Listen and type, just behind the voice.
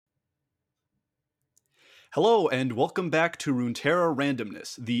Hello, and welcome back to Runeterra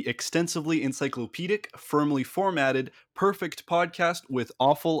Randomness, the extensively encyclopedic, firmly formatted, perfect podcast with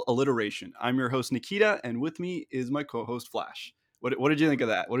awful alliteration. I'm your host, Nikita, and with me is my co host, Flash. What did you think of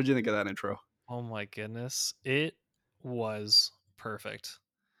that? What did you think of that intro? Oh my goodness, it was perfect.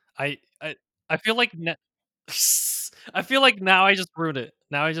 I I I feel like I feel like now I just ruined it.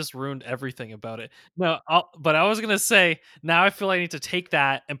 Now I just ruined everything about it. No, but I was gonna say now I feel I need to take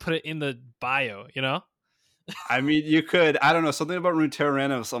that and put it in the bio. You know? I mean, you could. I don't know something about Runeterra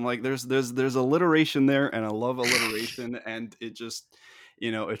Randomness. I'm like, there's alliteration there, and I love alliteration, and it just,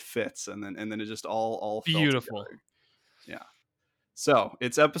 it fits, and then it just all fell Beautiful. together. Yeah. So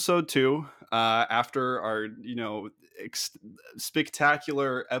it's episode 2. After our, ex-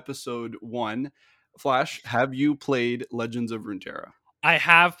 spectacular episode 1. Flash, have you played Legends of Runeterra? I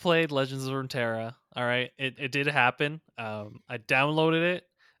have played Legends of Runeterra. All right, it did happen. I downloaded it.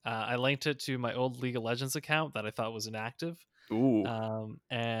 I linked it to my old League of Legends account that I thought was inactive. Ooh. um,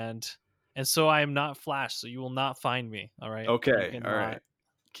 and and so I am not Flash, so you will not find me. All right, you Okay. All right. cannot.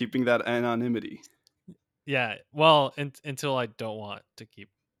 Keeping that anonymity. Yeah, well, until I don't want to keep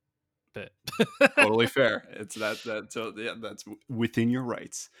it. Totally fair. It's that. So yeah, that's within your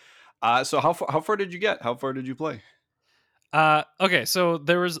rights. So how far did you get? How far did you play? Okay, so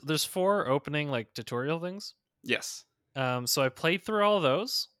there's four opening like tutorial things. Yes. So I played through all of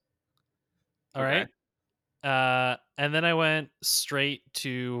those. All Okay. right. And then I went straight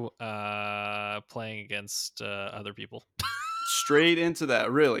to playing against other people Straight into that,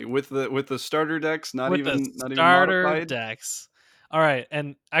 really, with the starter decks, not with the even starter modified. decks. All right,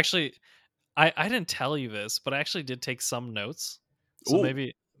 and actually, I didn't tell you this, but I actually did take some notes. So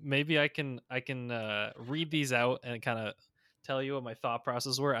Ooh. maybe I can read these out and kind of tell you what my thought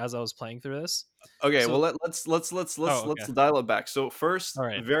process were as I was playing through this. Okay, well So let's okay. dial it back. So first, All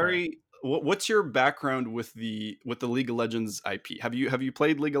right. what's your background with the League of Legends IP? Have you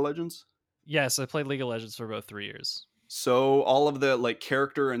played League of Legends? Yes, I played League of Legends for about 3 years. So all of the like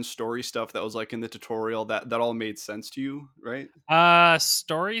character and story stuff that was like in the tutorial, that all made sense to you, right?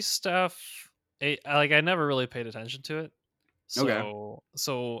 Story stuff. Like I never really paid attention to it. Okay.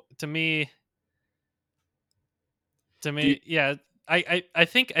 So to Do you, me, yeah. I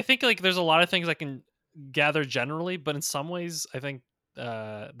think like there's a lot of things I can gather generally, but in some ways, I think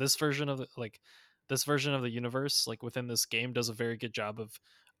this version of this version of the universe, like within this game, does a very good job of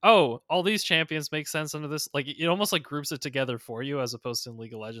all these champions make sense under this. Like it almost like groups it together for you, as opposed to in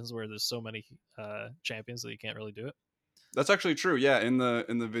League of Legends where there's so many champions that you can't really do it. That's actually true. Yeah, in the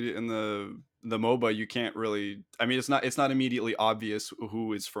video in the MOBA, you can't really. I mean, it's not immediately obvious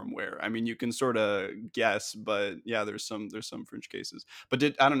who is from where. I mean, you can sort of guess, but yeah, there's some fringe cases. But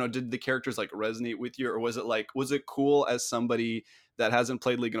I don't know, did the characters like resonate with you, or was it cool as somebody that hasn't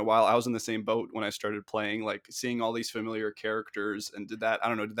played League in a while? I was in the same boat when I started playing, like seeing all these familiar characters, and did that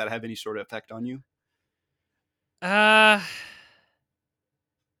have any sort of effect on you? Uh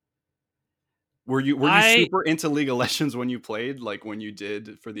Were you I super into League of Legends when you played, like when you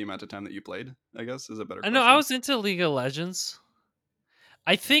did for the amount of time that you played? I guess is a better I know I question. was into League of Legends.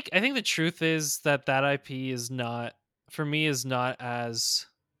 I think the truth is that that IP is not for me is not as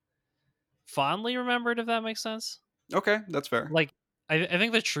fondly remembered, if that makes sense. Okay, that's fair. Like I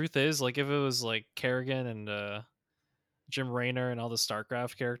think the truth is like if it was like Kerrigan and Jim Raynor and all the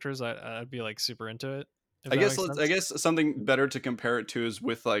StarCraft characters, I'd be like super into it, if I that guess makes let's. I sense. guess something better to compare it to is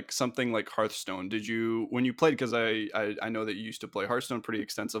with like something like Hearthstone. Did you when you played? Because I know that you used to play Hearthstone pretty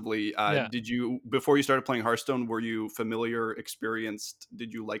extensively. Yeah. Did you before you started playing Hearthstone? Were you familiar, experienced?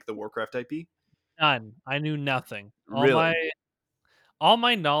 Did you like the Warcraft IP? None. I knew nothing. Really? All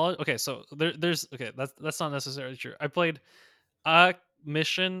my knowledge. Okay, so there's okay. That's not necessarily true. I played a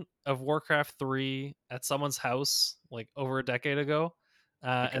mission of Warcraft 3 at someone's house like over a decade ago.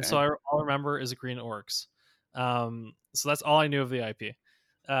 And so Okay. all I remember is green orcs. So that's all I knew of the IP.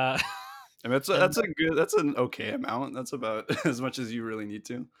 Uh, I mean, and that's an okay amount. That's about as much as you really need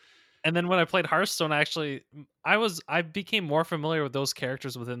to. and then when I played Hearthstone, actually, I became more familiar with those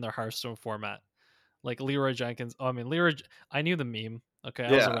characters within their Hearthstone format, like Leroy Jenkins. Oh, I mean, I knew the meme. Okay,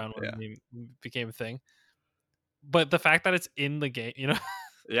 I was Yeah, around when yeah. the meme became a thing. But the fact that it's in the game, you know,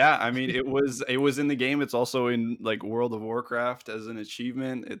 Yeah, I mean, it was in the game. It's also in like World of Warcraft as an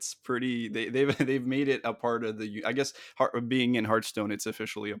achievement. It's pretty. They've made it a part of I guess being in Hearthstone, it's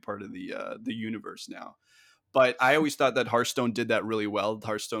officially a part of the universe now. But I always thought that Hearthstone did that really well.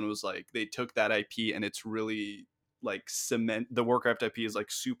 Hearthstone was like they took that IP and it's really like cement. The Warcraft IP is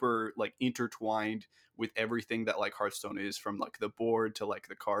like super like intertwined with everything that like Hearthstone is, from like the board to like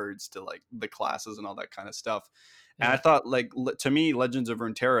the cards to like the classes and all that kind of stuff. And I Yeah. thought, like, to me, Legends of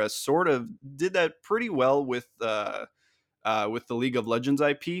Runeterra sort of did that pretty well with the League of Legends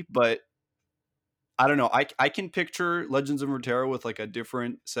IP, but I don't know. I can picture Legends of Runeterra with like a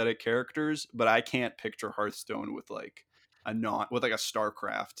different set of characters, but I can't picture Hearthstone with like a not with like a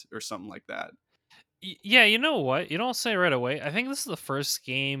StarCraft or something like that. Yeah, you know what? You don't say right away. I think this is the first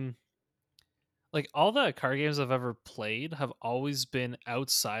game, like all the card games I've ever played have always been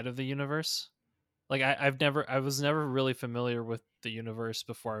outside of the universe. Like I was never really familiar with the universe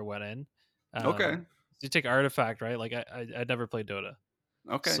before I went in. Okay. So you take Artifact, right? Like I never played Dota.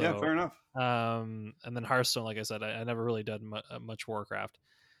 Okay. Yeah. So Fair enough. and then Hearthstone, like I said, I never really done much Warcraft.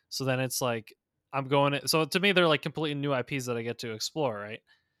 So then it's like I'm going. So to me, they're like completely new IPs that I get to explore, right?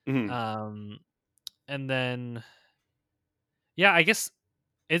 Hmm. Um, and then yeah, I guess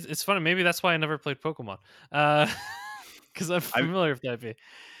it's funny. Maybe that's why I never played Pokemon, because I'm I familiar with the IP.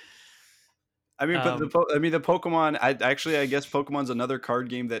 I mean, but Um, the Pokemon. I guess Pokemon's another card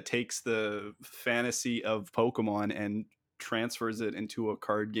game that takes the fantasy of Pokemon and transfers it into a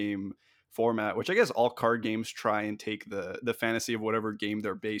card game format. Which I guess all card games try and take the fantasy of whatever game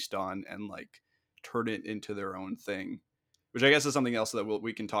they're based on and like turn it into their own thing. Which I guess is something else that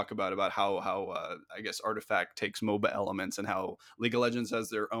we can talk about how I guess Artifact takes MOBA elements and how League of Legends has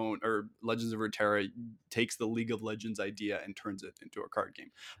their own, or Legends of Runeterra takes the League of Legends idea and turns it into a card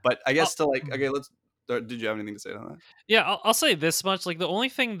game. But I I'll, guess to like, mm. okay, let's. Did you have anything to say on that? Yeah, I'll say this much: like the only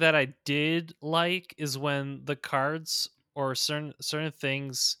thing that I did like is when the cards or certain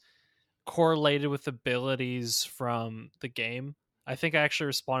things correlated with abilities from the game. I think I actually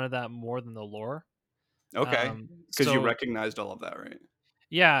responded to that more than the lore. Okay, because you So recognized all of that, right?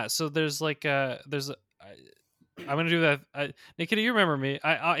 yeah, so I'm gonna do that. Nikita, you remember me?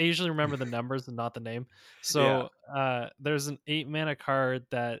 I usually remember the numbers and not the name. Yeah. So there's an 8 mana card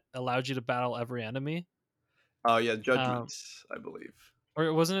that allowed you to battle every enemy. Oh yeah, Um, Judgment, I believe.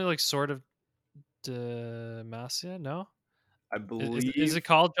 or wasn't it like Sword of Demacia? No, I is it believe.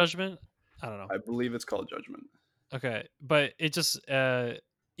 called Judgment? I don't know. I believe it's called Judgment. Okay, but it just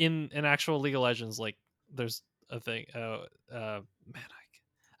in actual League of Legends, like there's a thing. Man,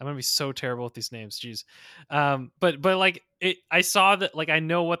 I'm gonna be so terrible with these names. Jeez, but like it, I saw that like I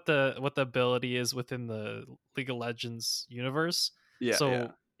know what the ability is within the League of Legends universe, Yeah, yeah,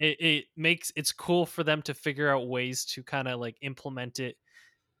 so it makes it's cool for them to figure out ways to kind of like implement it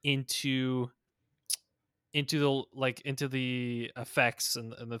into into the effects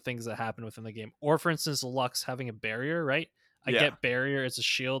and the things that happen within the game. Or for instance, Lux having a barrier, right? I yeah, get barrier, it's a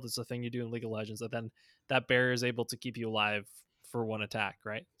shield, it's a thing you do in League of Legends, and then that barrier is able to keep you alive for one attack,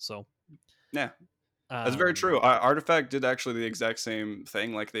 right? So yeah. That's very um true. Artifact did actually the exact same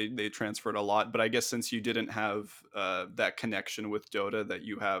thing. Like they transferred a lot, but I guess since you didn't have that connection with Dota that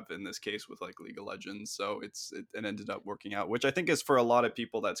you have in this case with like League of Legends, so it ended up working out. Which I think is for a lot of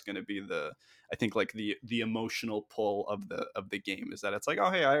people that's going to be the I think like the emotional pull of the game is that it's like,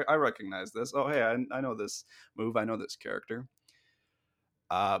 oh hey, I recognize this. Oh hey, I know this move. I know this character.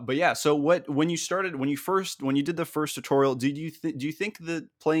 But yeah, so what when you started when you did the first tutorial, do you think that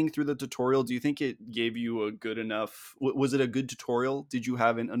playing through the tutorial, do you think it gave you a good enough was it a good tutorial? Did you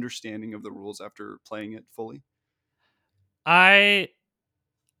have an understanding of the rules after playing it fully? I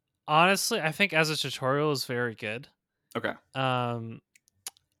honestly I think as a tutorial is very good. Okay. Um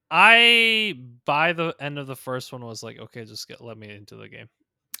I by the end of the first one was like, okay, just let me into the game.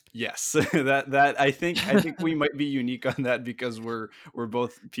 Yes, that I think we might be unique on that because we're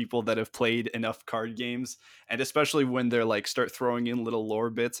both people that have played enough card games, and especially when they're like start throwing in little lore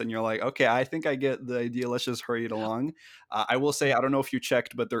bits, and you're like, okay, I think I get the idea. Let's just hurry it along. I will say, I don't know if you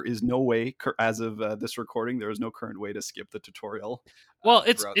checked, but there is no way as of this recording, there is no current way to skip the tutorial Well,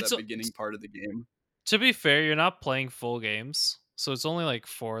 throughout that beginning part of the game. to be fair, you're not playing full games, so it's only like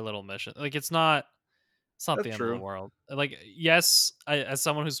 4 little missions. Like it's not That's the end of the true. world. Like yes, as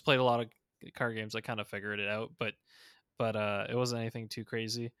someone who's played a lot of card games, I kind of figured it out, but it wasn't anything too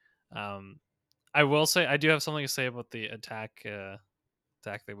crazy. Um, I will say I do have something to say about the attack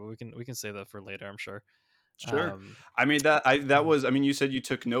thing, but we can save that for later. I'm sure. Sure. Um, I mean that mm. was. I mean, you said you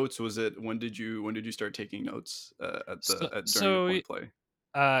took notes. Was it when did you start taking notes during the point play?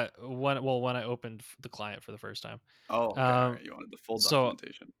 When I opened the client for the first time. Oh, okay. All Um, right. You wanted the full so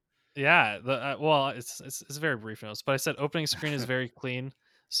documentation. yeah, well, it's very brief notes, but I said opening screen is very clean.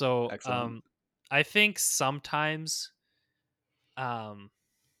 So Excellent. I think sometimes um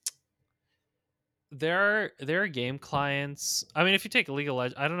there are game clients. I mean, if you take League of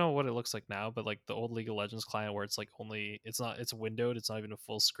Legends, I don't know what it looks like now, but like the old League of Legends client where it's like only it's windowed, it's not even a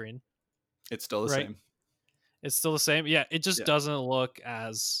full screen, It's still the right? same. It's still the same. Yeah, it just Yeah. doesn't look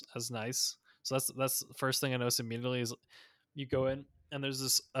as nice. So that's the first thing I noticed immediately is you go in and there's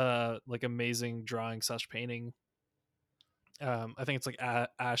this like amazing drawing slash painting. I think it's like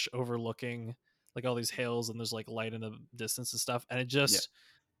ash overlooking like all these hills, and there's like light in the distance and stuff, and it Yeah. just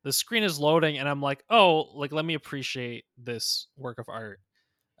the screen is loading, and I'm like, oh, like let me appreciate this work of art,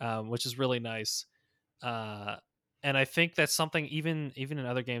 which is really nice. Uh, and I think that's something even in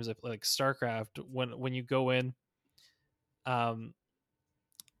other games like StarCraft, when you go in, um,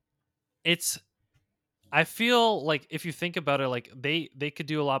 it's I feel like if you think about it, like they could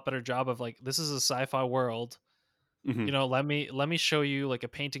do a lot better job of like this is a sci-fi world. Hmm. Let me show you like a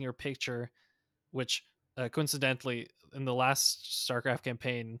painting or picture, which coincidentally in the last StarCraft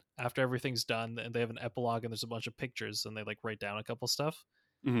campaign, after everything's done and they have an epilogue and there's a bunch of pictures and they like write down a couple stuff.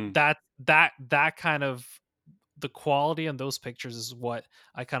 Hmm. That kind of the quality in those pictures is what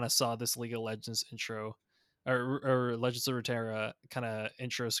I kind of saw this League of Legends intro or Legends of Runeterra kind of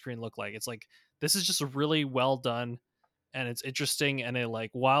intro screen look like. It's like this is just really well done and it's interesting, and it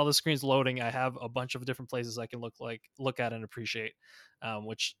like while the screen's loading, I have a bunch of different places I can look at and appreciate,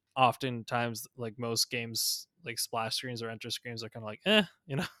 which oftentimes like most games like splash screens or enter screens are kind of like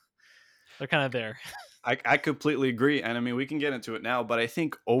they're kind of there. I completely agree, and I mean we can get into it now, but I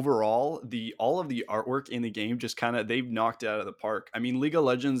think overall the all of the artwork in the game just kind of they've knocked it out of the park. I mean League of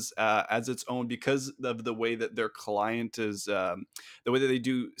Legends as its own because of the way that their client is, the way that they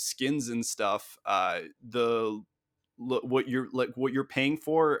do skins and stuff. The what you're like what you're paying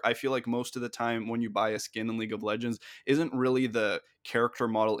for, I feel like most of the time when you buy a skin in League of Legends isn't really the character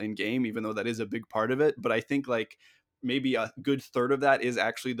model in game, even though that is a big part of it. But I think like maybe a good third of that is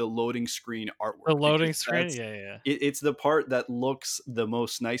actually the loading screen The artwork, loading because screen, that's yeah, yeah. it's the part that looks the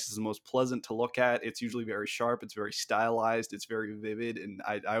most nice, is the most pleasant to look at. It's usually very sharp, it's very stylized, it's very vivid, and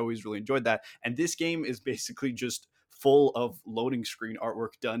I always really enjoyed that. And this game is basically just full of loading screen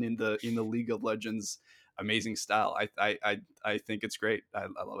artwork done in the League of Legends amazing style. I think it's great. I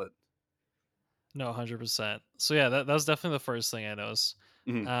love it. No, 100%. So yeah, that was definitely the first thing I noticed.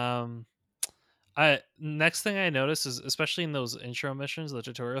 Mhm. Um, I next thing I noticed is especially in those intro missions, the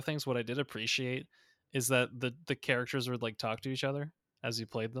tutorial things, what I did appreciate is that the characters would like talk to each other as you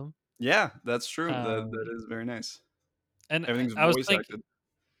played them. Yeah, that's true. That Um, is very nice. and Everything's I was voice thinking, acted.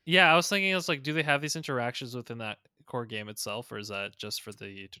 yeah, I was thinking, it's like, do they have these interactions within that core game itself, or is that just for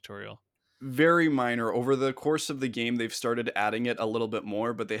the tutorial? Very minor. Over the course of the game, they've started adding it a little bit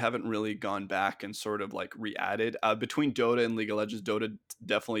more, but they haven't really gone back and sort of like re-added. Between Dota and League of Legends, Dota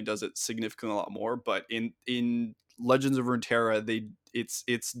definitely does it significantly a lot more. But in Legends of Runeterra, they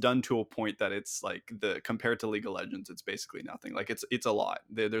it's done to a point that it's like the compared to League of Legends, it's basically nothing. Like it's a lot.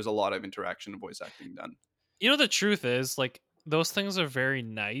 There's a lot of interaction and voice acting done. The truth is, like, those things are very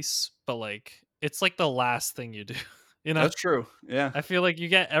nice, but like, it's like the last thing you do. you know, That's true. Yeah. I feel like you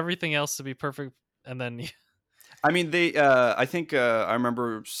get everything else to be perfect, and then I mean, they. I think I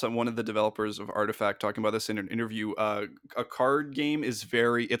remember one of the developers of Artifact talking about this in an interview. A card game is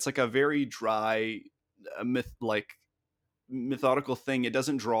very. It's like a very dry, methodical thing. It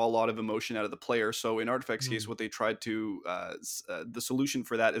doesn't draw a lot of emotion out of the player. So in Artifact's case, Mm, what they tried to the solution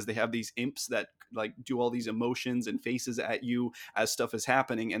for that is they have these imps that like do all these emotions and faces at you as stuff is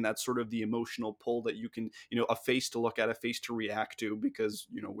happening, and that's sort of the emotional pull that you can, a face to look at, a face to react to, because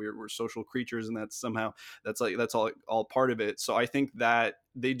we're social creatures, and that's somehow that's all part of it. So I think that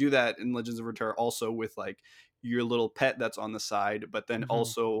they do that in Legends of Runeterra also with like your little pet that's on the side, but then mhm.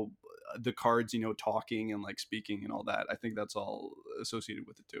 also the cards, talking and like speaking and all that. I think that's all associated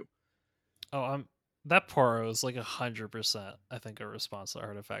with it too. Oh, that Poro is like 100%. I think a response to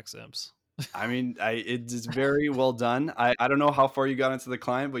Artifacts imps. I mean, it's very well done. I don't know how far you got into the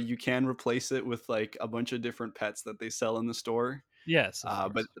client, but you can replace it with like a bunch of different pets that they sell in the store. Yes, of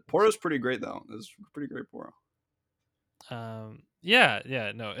But course, of course. Poro's pretty great though. It's pretty great Poro. Yeah,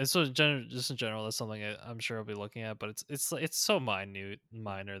 yeah, no. And so, just in general, that's something I'm sure I'll be looking at. But it's so minor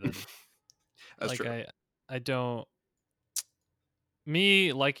than That's like true. I don't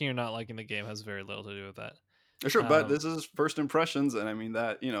me liking or not liking the game has very little to do with that. Sure, but Um, this is first impressions, and I mean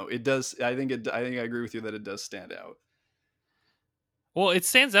that it does. I think I agree with you that it does stand out. well, it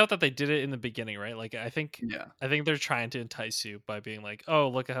stands out that they did it in the beginning, right? Like Yeah, I think they're trying to entice you by being like, oh,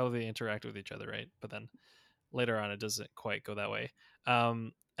 look at how they interact with each other, right? But then later on, it doesn't quite go that way.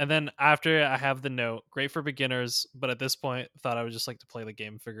 And then after I have the note, great for beginners, but at this point, thought I would just like to play the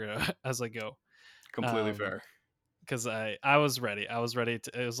game, figure it out as I go. completely Um, fair. because I was ready. I was ready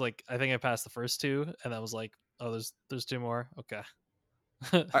to. It was like I think I passed the first two, and I was like, oh, there's two more. Okay.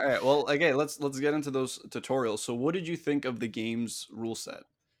 All right. Well, okay. Let's get into those tutorials. So, what did you think of the game's rule set?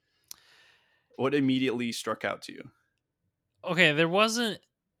 What immediately struck out to you? Okay, there wasn't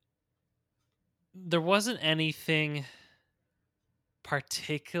there wasn't anything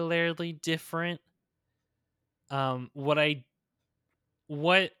particularly different. What I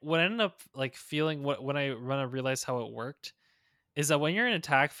what ended up like feeling what when I realized how it worked is that when you're in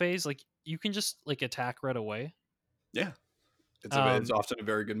attack phase, like you can just like attack right away. Yeah, it's Um, often a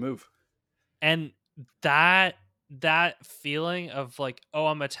very good move. and that feeling of like, oh,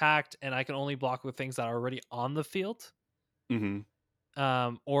 I'm attacked and I can only block with things that are already on the field, Hmm.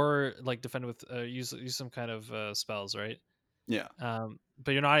 or like defend with use some kind of spells, right? Yeah,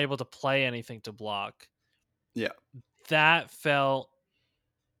 But you're not able to play anything to block. yeah. That felt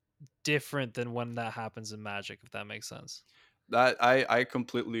different than when that happens in Magic, if that makes sense. That I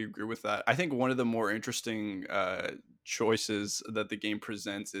completely agree with that. I think one of the more interesting choices that the game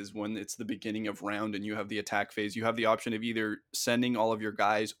presents is when it's the beginning of round and you have the attack phase. You have the option of either sending all of your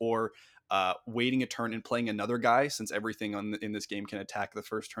guys or waiting a turn and playing another guy, since everything in this game can attack the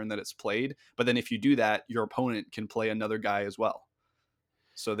first turn that it's played. But then if you do that, your opponent can play another guy as well.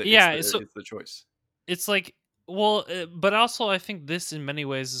 So that Yeah, so it's the choice. it's like, well, but also I think this in many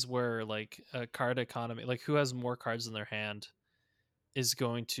ways is where like a card economy, like who has more cards in their hand, is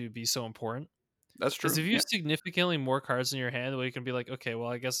going to be so important. That's Because true. if you Yeah. have significantly more cards in your hand, well, you can be like, okay, well,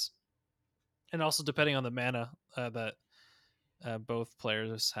 I guess, and also depending on the mana that both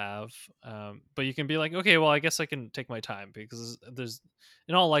players have, but you can be like, okay, well, I guess I can take my time because there's,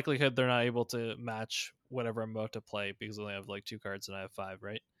 in all likelihood, they're not able to match whatever I'm about to play because I only have like two cards and I have five,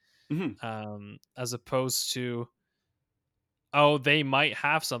 right? Hmm. As opposed to, oh, they might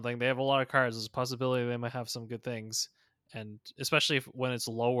have something. They have a lot of cards. There's a possibility they might have some good things, and especially if when it's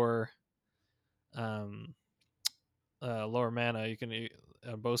um, lower mana, you can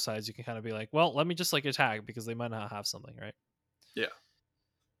on both sides. You can kind of be like, well, let me just like attack because they might not have something, right? Yeah.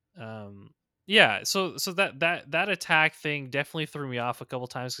 Um, yeah. So that attack thing definitely threw me off a couple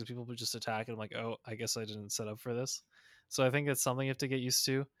times because people would just attack, and I'm like, oh, I guess I didn't set up for this. So I think it's something you have to get used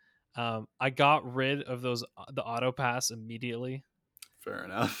to. I got rid of those the auto pass immediately. Fair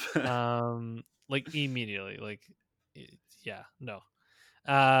enough. Like immediately, like yeah, no.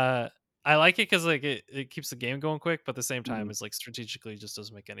 Uh, I like it because like it keeps the game going quick, but at the same time, Mhm. it's like strategically just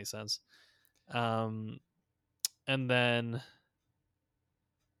doesn't make any sense. Um, and then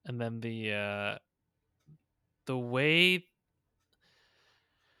the way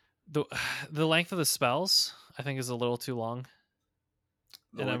the the length of the spells I think is a little too long,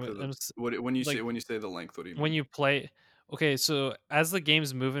 The and length of the what like when you say the length, what do you when mean? you play. Okay, so as the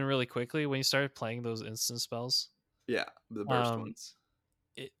game's moving really quickly, when you start playing those instant spells, Yeah, the burst um, ones.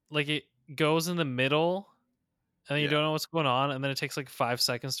 it goes in the middle, and then you Yeah. don't know what's going on, and then it takes like 5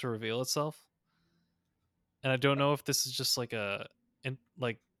 seconds to reveal itself. And I don't know if this is just like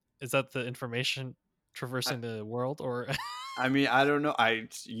like, is that the information I traversing the world or I mean, I don't know. I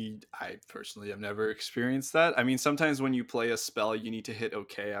personally have never experienced that. I mean, sometimes when you play a spell, you need to hit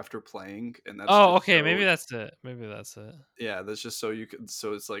OK after playing, and that's oh, just okay, so maybe that's it. yeah, that's just so you can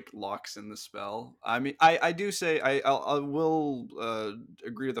so it's like locks in the spell. I mean, I do say I will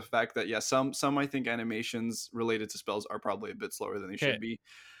agree with the fact that yeah, some I think animations related to spells are probably a bit slower than they Okay, should be,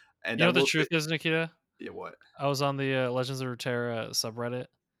 and you I know what the will say truth is, Nikita? yeah, what? I was on the Legends of Runeterra subreddit,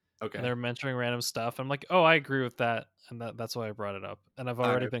 and Okay. they're mentioning random stuff. I'm like, oh, I agree with that, and that's why I brought it up. And I've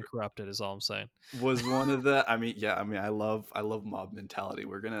All already right. been corrupted, is all I'm saying. Was one of the I mean, yeah, I mean, I love mob mentality.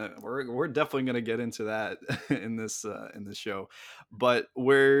 We're definitely gonna get into that in this show. But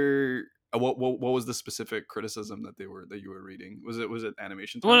where what was the specific criticism that you were reading? Was it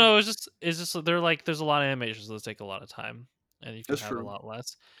animation Well, time? no, it's just they're like, there's a lot of animations that take a lot of time, and you can That's have a true. lot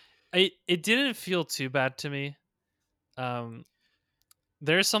less. It didn't feel too bad to me. Um,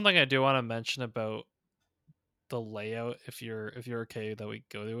 there's something I do want to mention about the layout if you're okay that we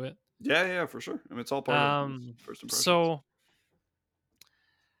go to it. Yeah, yeah, for sure. I mean, it's all part of these Um first impressions. so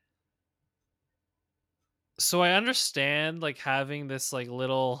so I understand like having this like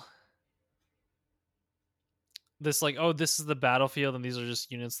little this like, oh, this is the battlefield and these are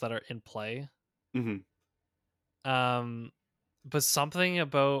just units that are in play. Hmm. Um but something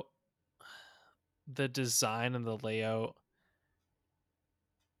about the design and the layout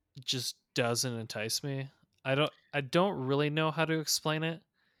just doesn't entice me. I don't really know how to explain it.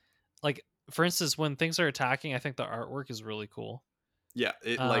 Like for instance, when things are attacking, I think the artwork is really cool. Yeah,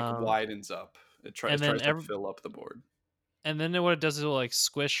 it like Um widens up. and It then tries to every fill up the board. and then what it does is it will like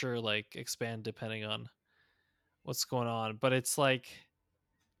squish or like expand depending on what's going on. But it's like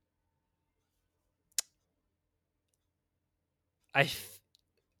I th-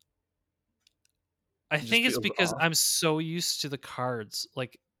 I It just think it's feels because off. I'm so used to the cards,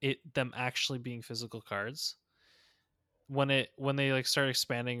 like them actually being physical cards, when they like start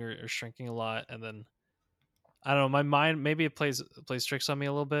expanding or shrinking a lot, and then I don't know, my mind maybe it plays tricks on me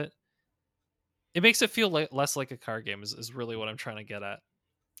a little bit. It makes it feel like less like a card game is really what I'm trying to get at.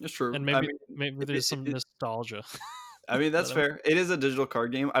 It's true. And I maybe mean, maybe there's some nostalgia I mean, that's that I'm fair. It is a digital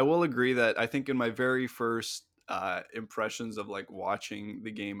card game. I will agree that I think in my very first impressions of like watching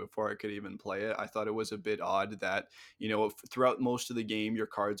the game before I could even play it, I thought it was a bit odd that, throughout most of the game, your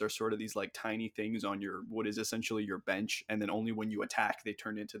cards are sort of these like tiny things on your, what is essentially your bench. And then only when you attack, they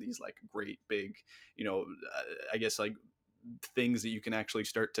turn into these like great big, I guess like things that you can actually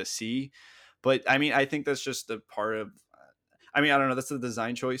start to see. But I mean, I think that's just a part of, I mean, I don't know. That's the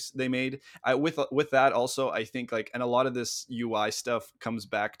design choice they made. With that also, I think like, and a lot of this UI stuff comes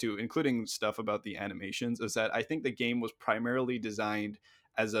back to, including stuff about the animations, is that I think the game was primarily designed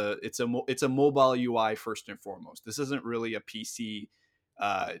as it's a mobile UI first and foremost. This isn't really a PC.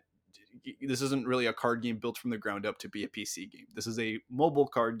 Uh, this isn't really a card game built from the ground up to be a PC game. This is a mobile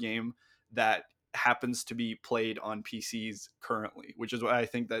card game that happens to be played on PCs currently, which is why I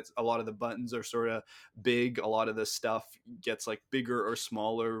think that a lot of the buttons are sort of big. A lot of the stuff gets like bigger or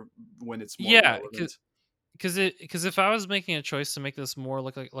smaller when it's more yeah, relevant. because if I was making a choice to make this more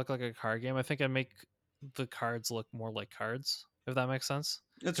look like a card game, I think I'd make the cards look more like cards, if that makes sense.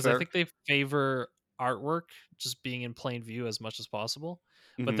 It's Because I fair. think they favor artwork just being in plain view as much as possible.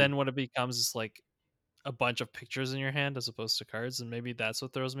 But Hmm. then when it becomes just like a bunch of pictures in your hand as opposed to cards, and maybe that's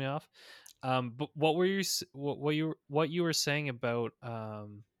what throws me off. But what you were saying about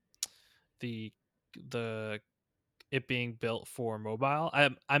the the it being built for mobile.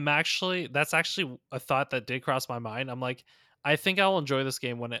 I'm actually that's actually a thought that did cross my mind. I'm like, I think I'll enjoy this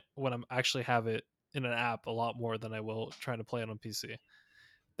game when I'm actually have it in an app a lot more than I will trying to play it on PC.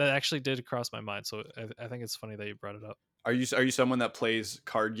 That actually did cross my mind. So I think it's funny that you brought it up. Are you someone that plays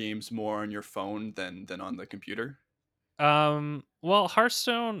card games more on your phone than on the computer? Well,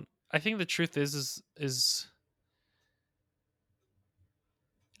 Hearthstone. I think the truth is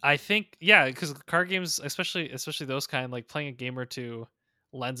I think yeah, because card games, especially those kind, like playing a game or two,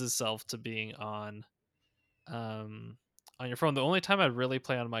 lends itself to being um on your phone. The only time I really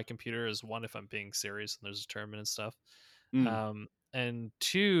play on my computer is one if I'm being serious and there's a tournament and stuff. Mm. And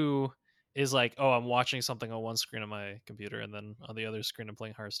two is like, oh, I'm watching something on one screen on my computer and then on the other screen I'm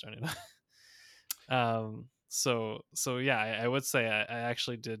playing Hearthstone, you know. So yeah, I would say I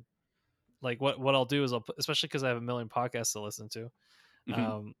actually did like what I'll do is especially because I have a million podcasts to listen to.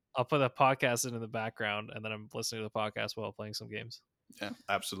 Hmm. I'll put a podcast in the background and then I'm listening to the podcast while playing some games. Yeah,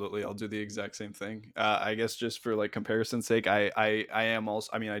 absolutely. I'll do the exact same thing. I guess just for like comparison's sake, I am also.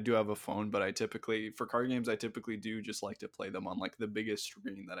 I mean, I do have a phone, but I typically for card games, I typically do just like to play them on like the biggest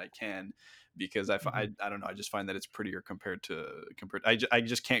screen that I can, because Hmm. I don't know. I just find that it's prettier compared. I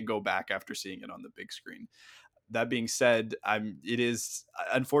just can't go back after seeing it on the big screen. That being said, it is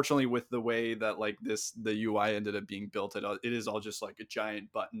unfortunately with the way that like the UI ended up being built, it is all just like a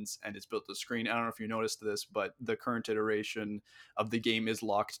giant buttons and it's built to screen. I don't know if you noticed this, but the current iteration of the game is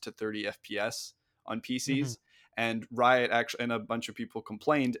locked to 30 FPS on Hmm. PCs. And Riot actually, and a bunch of people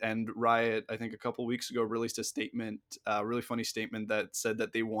complained, and Riot, I think a couple weeks ago, released a statement, a really funny statement that said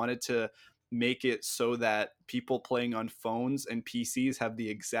that they wanted to make it so that people playing on phones and PCs have the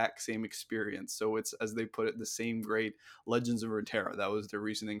exact same experience. So it's, as they put it, the same great Legends of Runeterra. That was their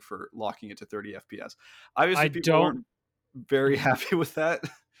reasoning for locking it to 30 FPS. I Obviously, people don't. weren't very Mhm. happy with that.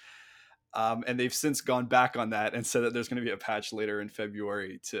 And they've since gone back on that and said that there's going to be a patch later in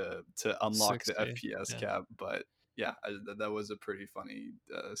February to unlock the 60. FPS Yeah. cap. But yeah, that was a pretty funny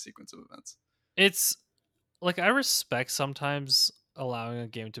sequence of events. It's like I respect sometimes allowing a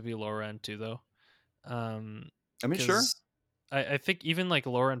game to be lower end too, though. Um, I mean, sure. because I think even like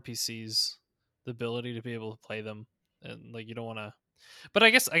lower end PCs, the ability to be able to play them and like you don't want to. But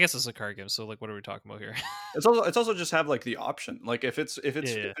I guess it's a card game, so like, what are we talking about here? It's also just have like the option. Like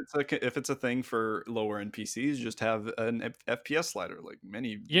Yeah, yeah. if it's a thing for lower end PCs, just have an FPS slider like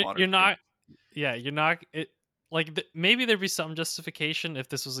many You're modern not. games. Yeah, you're not. It like maybe there'd be some justification if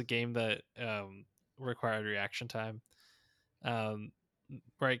this was a game that required reaction time. Um,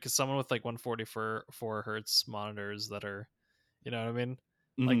 right? Because someone with like 144 hertz monitors that are, you know what I mean?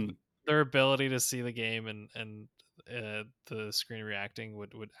 Like Hmm. their ability to see the game and the screen reacting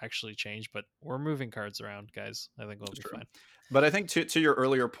would actually change. But we're moving cards around, guys. I think we'll It's be true. fine. But I think to your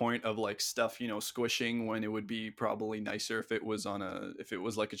earlier point of like stuff, squishing when it would be probably nicer if it was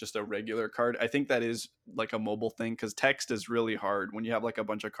like just a regular card. I think that is like a mobile thing because text is really hard when you have like a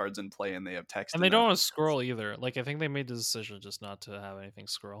bunch of cards in play and they have text And in they them. don't want to scroll either. Like I think they made the decision just not to have anything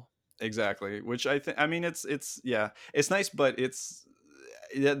scroll. Exactly. Which I think, I mean, it's yeah, it's nice, but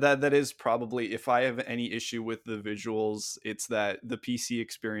Yeah, that is probably, if I have any issue with the visuals, it's that the PC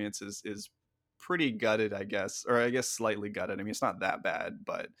experience is pretty gutted, I guess, or I guess slightly gutted. I mean, it's not that bad,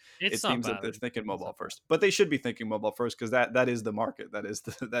 but It's it not seems that bad. they're thinking It's mobile not bad. first. But they should be thinking mobile first because that is the market. That is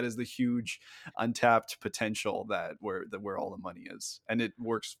the that is the huge untapped potential that where all the money is, and it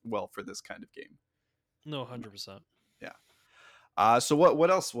works well for this kind of game. No, 100%. Yeah. So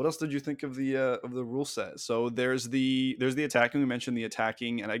what else did you think of the rule set? So there's the attacking. We mentioned the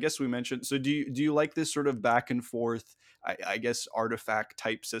attacking, and I guess we mentioned. So do you like this sort of back and forth? I guess artifact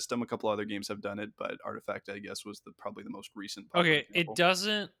type system. A couple other games have done it, but artifact, I guess, was probably the most recent popular Okay, it example.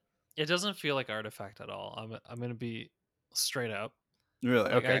 doesn't it doesn't feel like Artifact at all. I'm gonna be straight up.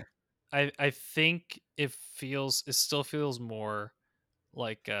 Really? Like Okay. I think it still feels more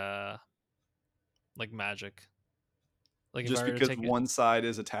like like Magic. Like if I Just were to because take it, one side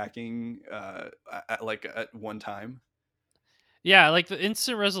is attacking, like at one time. yeah, like the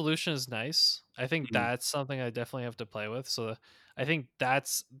instant resolution is nice. I think Mhm. that's something I definitely have to play with. So I think that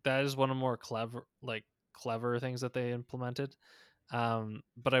is one of the more clever things that they implemented.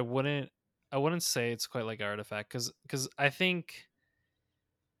 But I wouldn't say it's quite like Artifact because I think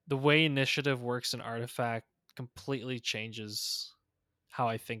the way initiative works in Artifact completely changes how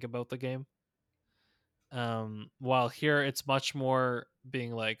I think about the game. While here it's much more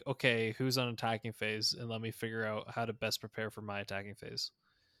being like, okay, who's on attacking phase, and let me figure out how to best prepare for my attacking phase.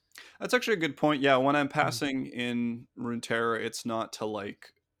 That's actually a good point. Yeah, when I'm Mhm. passing in Runeterra, it's not to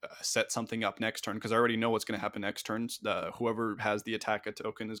like set something up next turn because I already know what's going to happen next turn. Whoever has the attack a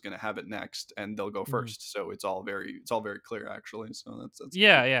token is going to have it next, and they'll go Mhm. first. So it's all very clear actually. So that's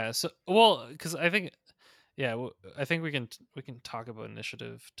Yeah, good. yeah. So, well, because I think, yeah, I think we can talk about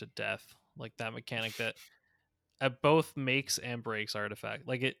initiative to death, like that mechanic that both makes and breaks Artifact.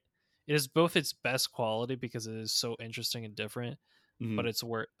 Like it is both its best quality because it is so interesting and different, but Hmm.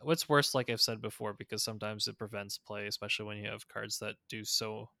 what's worse, like I've said before, because sometimes it prevents play, especially when you have cards that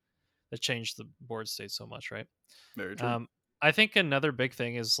change the board state so much, right? Very true. Um, I think another big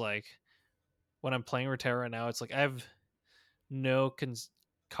thing is like when I'm playing Rotera now, it's like I have no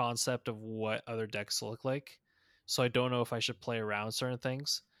concept of what other decks look like, so I don't know if I should play around certain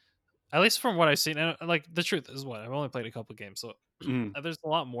things. At least from what I've seen, and like the truth is, what I've only played a couple games, so Mhm. there's a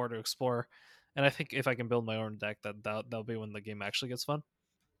lot more to explore. And I think if I can build my own deck, that'll be when the game actually gets fun.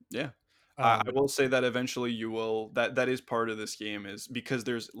 Yeah. I Um, will say that eventually you will, that is part of this game, is because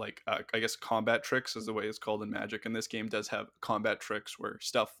there's like I guess combat tricks is the way it's called in Magic, and this game does have combat tricks where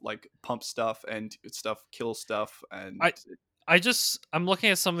stuff like pump stuff and stuff kill stuff, and I I'm looking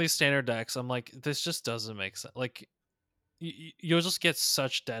at some of these standard decks. I'm like, this just doesn't make sense. Like you'll just get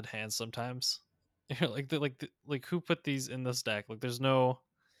such dead hands sometimes. You're like like who put these in this deck? Like there's no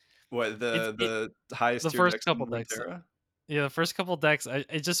what it the highest the tier first decks couple in decks. Runeterra. Yeah, the first couple decks,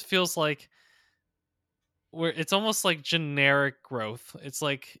 it just feels like where it's almost like generic growth. It's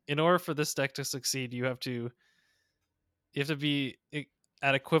like in order for this deck to succeed, you have to be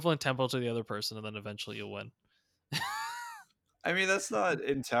at equivalent tempo to the other person, and then eventually you'll win. I mean, that's not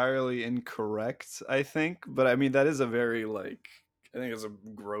entirely incorrect, I think, but I mean that is a very like, I think it's a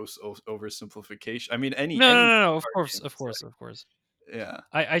gross oversimplification. I mean, any No. Of card course, game of is course, of course. like, yeah,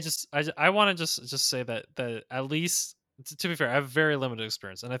 I want to just say that at least to be fair, I have very limited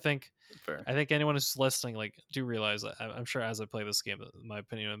experience, and fair. I think anyone who's listening, like, do realize that I'm sure as I play this game, my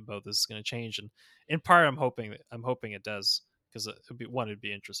opinion about this is going to change, and in part, I'm hoping it does because it'd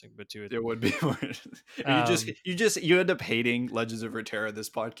be interesting, but two, It would be more. you just um, you just you end up hating Legends of Runeterra. This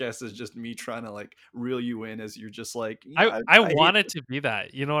podcast is just me trying to like reel you in as you're just like, yeah, I I hate want it this. to be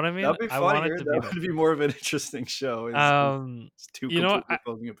that, you know what I mean? That'd be I want it funnier. to be That that. would be more of an interesting show. Is two You know, completely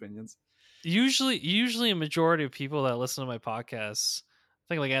opposing opinions. usually a majority of people that listen to my podcasts,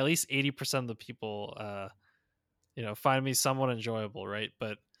 I think like at least 80% of the people, find me somewhat enjoyable, right?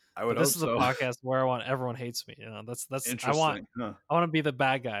 I would But this hope is a so. podcast where I want everyone hates me. That's Interesting, huh? I want to be the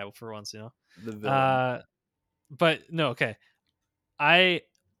bad guy for once. The villain. Uh, but no, okay. I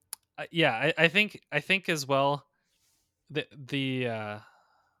yeah, I think as well the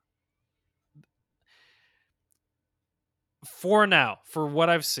for now, for what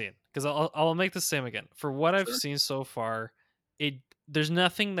I've seen, because I'll make the same again. For what I've Sure. seen so far, it there's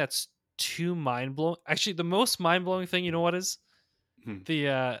nothing that's too mind blowing. Actually, the most mind blowing thing, you know what is Hmm. the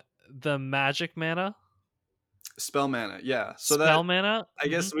uh the magic mana Spell mana, yeah. So that, spell mana. I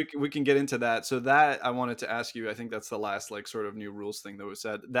guess we can get into that. So that I wanted to ask you. I think that's the last like sort of new rules thing that was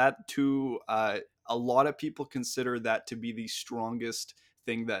said. That too, a lot of people consider that to be the strongest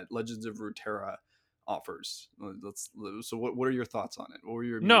thing that Legends of Runeterra offers. Let's. So what are your thoughts on it? What were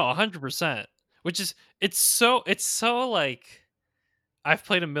your No, immediate? 100%. Which is it's so like I've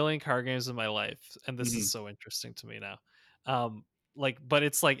played a million card games in my life, and this is Mhm. so interesting to me now. Um, but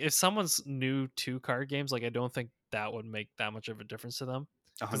it's like if someone's new to card games, like I don't think that would make that much of a difference to them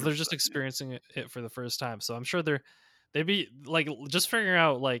because they're just 100%, yeah. experiencing it for the first time. So I'm sure they'd be like just figuring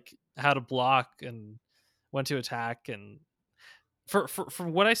out like how to block and when to attack and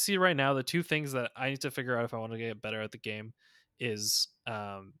from what I see right now, the two things that I need to figure out if I want to get better at the game is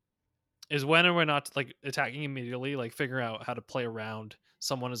when and when not like attacking immediately, like figuring out how to play around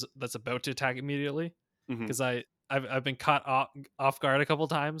someone is that's about to attack immediately. Mhm. Because I've been caught off guard a couple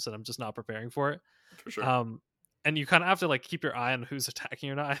times and I'm just not preparing for it. For sure. Um, and you kind of have to like keep your eye on who's attacking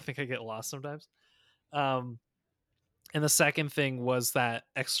or not. I think I get lost sometimes. Um, and the second thing was that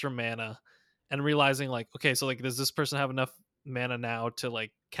extra mana and realizing like, okay, so like, does this person have enough mana now to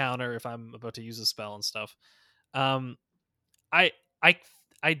like counter if I'm about to use a spell and stuff? Um, I I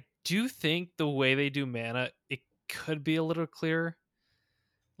I do think the way they do mana, it could be a little clearer.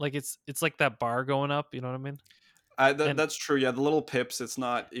 Like it's like that bar going up, you know what I mean? And That's true, yeah, the little pips, it's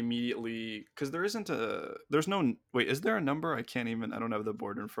not immediately because there's no wait, is there a number? I don't have the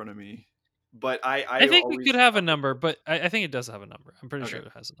board in front of me. But I I think it could always have a thought that number, but I think it does have a number. I'm pretty okay, sure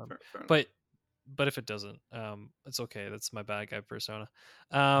it has a number. fair enough. But if it doesn't, it's okay. That's my bad guy persona.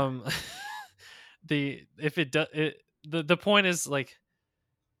 Um, the if it does, the point is like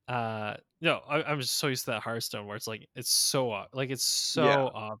no, I'm just so used to that Hearthstone where it's like it's Yeah,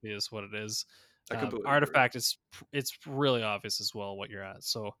 so obvious what it is. I completely agree. Artifact is it's really obvious as well what you're at.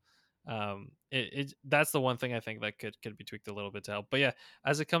 So it that's the one thing I think that could be tweaked a little bit to help. But yeah,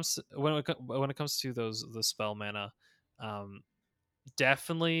 as it comes when it comes to those the spell mana, um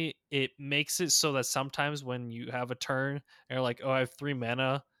definitely it makes it so that sometimes when you have a turn and you're like, oh, I have 3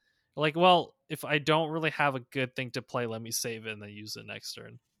 mana, like, well, if I don't really have a good thing to play, let me save it and then use it next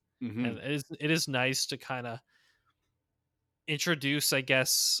turn. And Mhm. it is nice to kind of introduce, I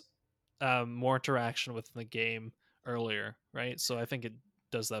guess, more interaction within the game earlier, right? So I think it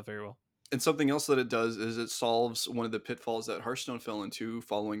does that very well. And something else that it does is it solves one of the pitfalls that Hearthstone fell into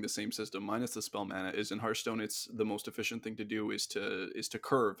following the same system minus the spell mana. Is in Hearthstone it's the most efficient thing to do is to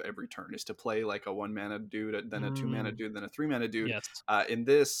curve every turn, is to play like a 1 mana dude, then a 2 mana Mm, dude, then a 3 mana dude. yes, In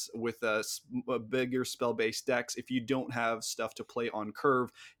this with a bigger spell based decks, if you don't have stuff to play on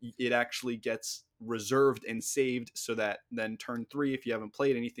curve, it actually gets reserved and saved so that then turn 3, if you haven't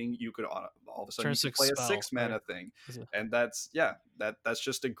played anything, you could all of a sudden turn you could six play a spell, 6 mana right? thing. Is it- And that's yeah, that's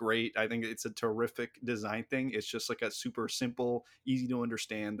just a great, I think it's a terrific design thing. It's just like a super simple, easy to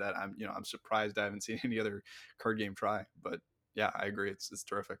understand that I'm surprised I haven't seen any other card game try. But yeah, I agree, it's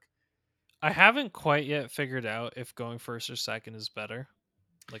terrific. I haven't quite yet figured out if going first or second is better,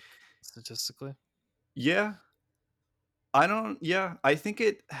 like statistically. Yeah, I don't. Yeah, I think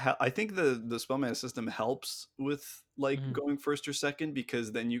I think the spellman system helps with like Mhm. going first or second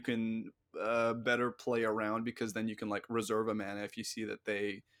because then you can better play around because then you can like reserve a mana if you see that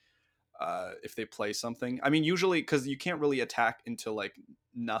they if they play something. I mean, usually because you can't really attack into like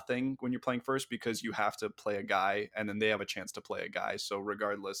nothing when you're playing first because you have to play a guy and then they have a chance to play a guy. So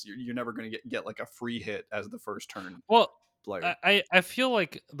regardless, you're never going to get like a free hit as the first turn Well, player. I feel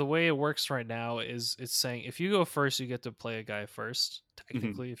like the way it works right now is it's saying if you go first, you get to play a guy first.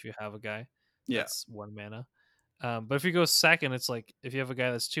 Hmm. Technically, if you have a guy Yeah, that's 1 mana, but if you go second, it's like if you have a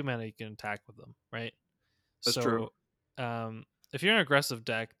guy that's 2 mana, you can attack with them, right? that's true. So, if you're an aggressive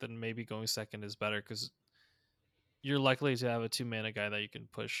deck, then maybe going second is better because you're likely to have a 2 mana guy that you can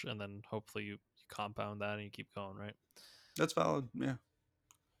push, and then hopefully you compound that and you keep going, right? That's valid. Yeah.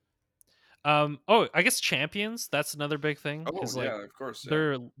 Oh, I guess champions. That's another big thing. Oh Is like yeah, of course. Yeah.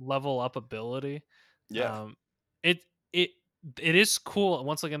 their level up ability. Yeah. Um, it it it is cool.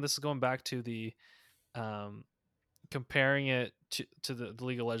 Once again, this is going back to the um comparing it to the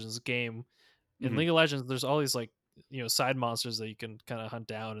League of Legends game. In Hmm. League of Legends, there's all these like side monsters that you can kind of hunt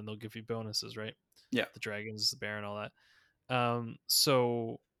down, and they'll give you bonuses, right? Yeah. The dragons, the bear, and all that.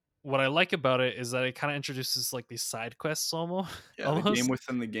 So what I like about it is that it kind of introduces like these side quests almost. Yeah. The game Almost,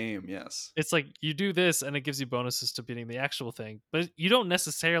 within the game. Yes. it's like you do this and it gives you bonuses to beating the actual thing, but you don't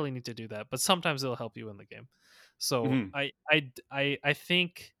necessarily need to do that. But sometimes it'll help you in the game. So Hmm. I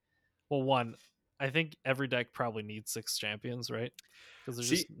think, well, one, I think every deck probably needs 6 champions, right? Because they're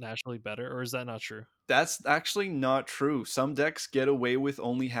See, just naturally better, or is that not true? that's actually not true. Some decks get away with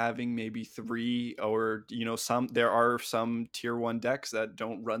only having maybe three, or some there are some tier one decks that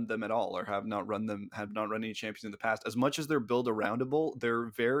don't run them at all, or have not run any champions in the past. As much as they're build aroundable,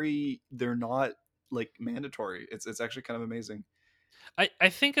 they're not like mandatory. It's actually kind of amazing. I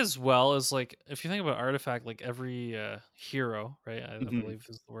think as well as like if you think about artifact, like every hero, right? I Hmm. believe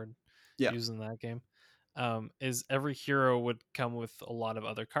is the word Yeah. used in that game. is every hero would come with a lot of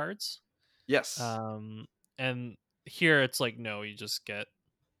other cards. Yes. Um, and here it's like no, you just get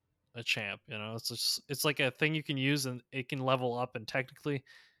a champ. You know, it's like a thing you can use and it can level up. And technically,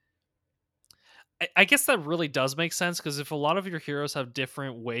 I guess that really does make sense because if a lot of your heroes have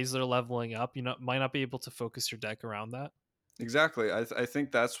different ways they're leveling up, you know, might not be able to focus your deck around that. Exactly. I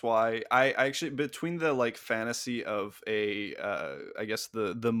think that's why I actually between the like fantasy of a I guess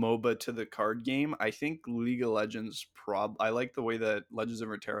the MOBA to the card game, I think League of Legends I like the way that Legends of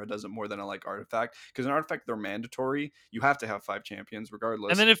Runeterra does it more than I like Artifact because in Artifact they're mandatory. You have to have 5 champions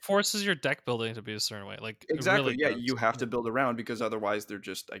And regardless. then it forces your deck building to be a certain way. Like it Exactly. really Yeah, does. you have Yeah. to build around because otherwise they're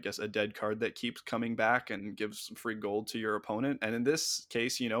just, I guess, a dead card that keeps coming back and gives some free gold to your opponent. And in this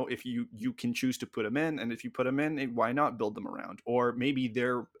case, if you can choose to put them in, and if you put them in, why not build them around? Or maybe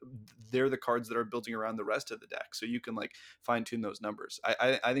they're the cards that are building around the rest of the deck, so you can like fine tune those numbers.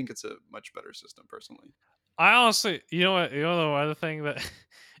 I think it's a much better system personally. I honestly, you know what? You know the other thing that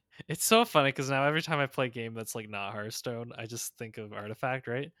it's so funny because now every time I play a game that's like not Hearthstone, I just think of Artifact,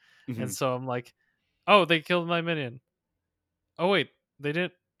 right? And Hmm. so I'm like, oh, they killed my minion. Oh wait, they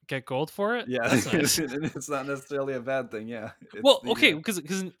didn't get gold for it. Yeah, That's nice. it's not necessarily a bad thing. Yeah, it's Well, the okay,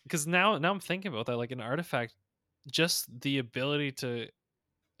 because now I'm thinking about that. Like an artifact, just the ability to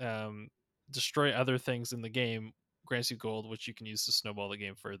um destroy other things in the game grants you gold, which you can use to snowball the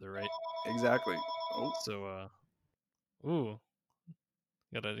game further, right? exactly. Oh So, ooh,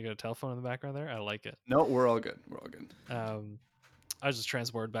 you got a telephone in the background there. I like it. no, we're all good. We're all good. Um, I was just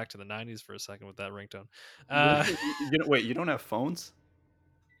transported back to the '90s for a second with that ringtone. Really? Uh, Wait, you don't have phones?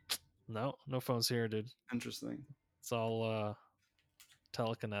 no, no phones here, dude. Interesting. It's all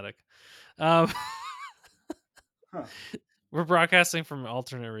telekinetic. Um, Huh. we're broadcasting from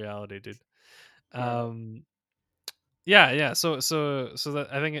alternate reality, dude. Fair enough. Um, yeah, yeah. So that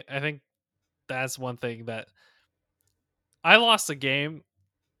I think that's one thing that I lost a game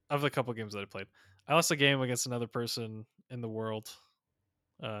of the couple games that I played. I lost a game against another person in the world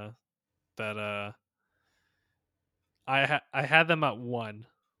uh, that I had them at one,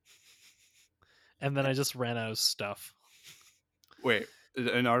 and then I just ran out of stuff. Wait,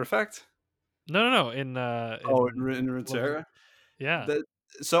 an artifact? No, no, no. In Oh, in in Legend, Runeterra? yeah. That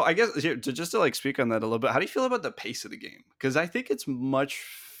so I guess here just to like speak on that a little bit, how do you feel about the pace of the game? Because I think it's much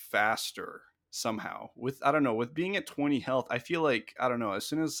faster somehow. With I don't know, with being at 20 health, I feel like I don't know, as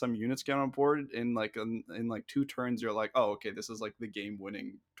soon as some units get on board in like 2 turns, you're like, oh okay, this is like the game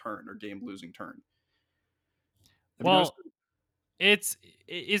winning turn or game losing turn. Have you noticed? Well,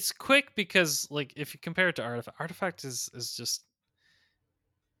 it's quick because like if you compare it to Artifact is just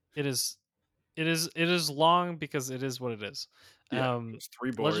it is it is long because it is what it is. Yeah, Um, there's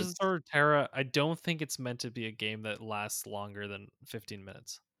 3 boards. Legends of Terra, I don't think it's meant to be a game that lasts longer than 15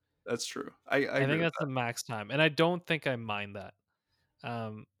 minutes. That's true. I I agree think with that's the max time, and I don't think I mind that.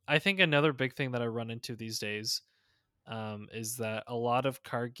 I think another big thing that I run into these days is that a lot of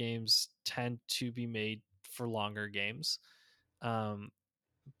card games tend to be made for longer games. Um,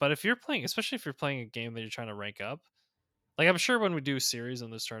 but if you're playing, especially if you're playing a game that you're trying to rank up, like I'm sure when we do series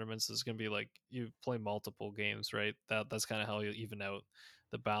in those tournaments, it's gonna be like you play multiple games, right? That's kind of how you even out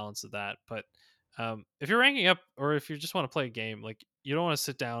the balance of that. But if you're ranking up, or if you just want to play a game, like you don't want to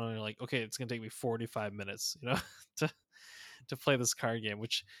sit down and you're like, okay, it's gonna take me 45 minutes, to to play this card game,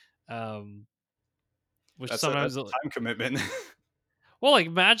 um, which that's sometimes, a time commitment. well, like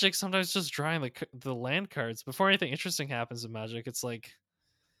Magic, sometimes just drawing the land cards before anything interesting happens in Magic. It's like,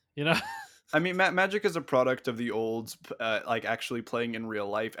 you know, I mean, Magic is a product of the old, like actually playing in real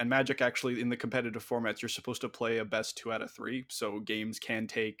life, and Magic actually in the competitive formats, you're supposed to play a best 2 out of 3. So games can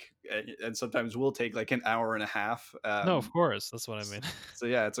take, and sometimes will take like an hour and a half. no, of course, that's what I mean. So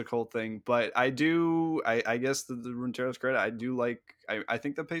yeah, it's a cool thing. But I guess the Runeterra's great. I do like. I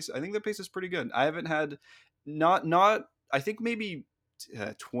think the pace. I think the pace is pretty good. I haven't had, not. I think maybe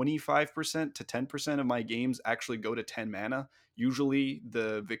 25% to 10% of my games actually go to 10 mana. Usually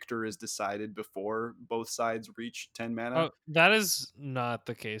the victor is decided before both sides reach 10 mana. Oh, that is not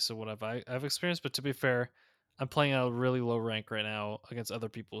the case of what I've experienced. But to be fair, I'm playing at a really low rank right now against other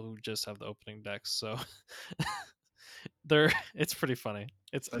people who just have the opening decks. So they're it's pretty funny.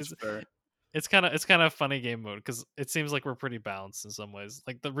 It's That's it's fair. it's kind of a funny game mode because it seems like we're pretty balanced in some ways.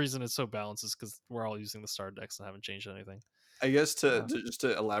 Like the reason it's so balanced is because we're all using the star decks and haven't changed anything. I guess Uh, to just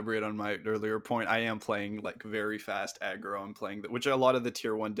to elaborate on my earlier point, I am playing like very fast aggro. I'm playing which a lot of the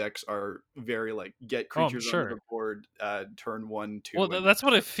tier one decks are very like get oh, I'm creatures onto the sure. board, turn one, Well, two, and that's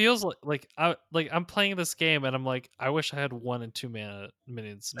what it feels like. I'm playing this game, and I'm like, I wish I had 1 and 2 mana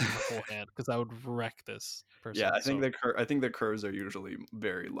minions in my full hand because I would wreck this yeah, person. So, I think the curves are usually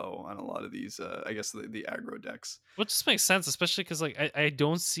very low on a lot of these. I guess the aggro decks. which just makes sense, especially because like I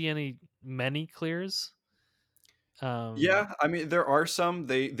don't see many clears. Um, Yeah, I mean there are some.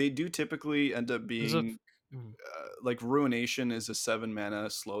 They do typically end up there's a being mm. like ruination is a 7 mana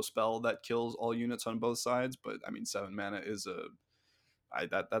slow spell that kills all units on both sides. But I mean 7 mana is a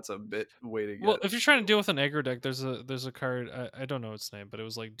that's a bit way to Well, get. if you're trying to deal with an aggro deck, there's a card, I don't know its name, but it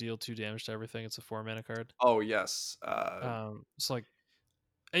was like deal 2 damage to everything. It's a 4 mana card. Oh yes, So like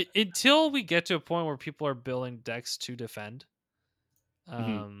until we get to a point where people are building decks to defend,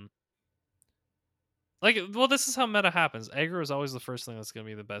 mhm, um, like, well, this is how meta happens. Aggro is always the first thing that's gonna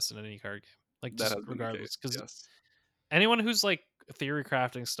be the best in any card game, like, that just has been the case. regardless, because Yes. anyone who's like theory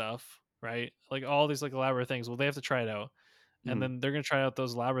crafting stuff, right? Like all these like elaborate things, well, they have to try it out, and Mhm. then they're gonna try out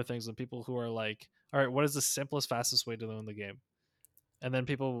those elaborate things. And people who are like, all right, what is the simplest, fastest way to win the game? And then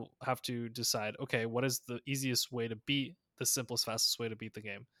people have to decide, okay, what is the easiest way to beat the simplest, fastest way to beat the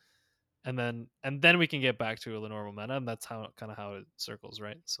game? And then we can get back to the normal meta, and that's how kind of how it circles,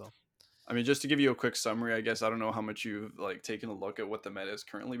 right? So I mean, just to give you a quick summary, I guess I don't know how much you've like taken a look at what the meta is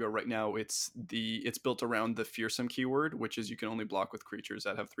currently, but right now it's built around the fearsome keyword, which is you can only block with creatures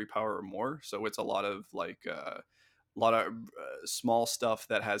that have 3 power or more. So it's a lot of like a lot of small stuff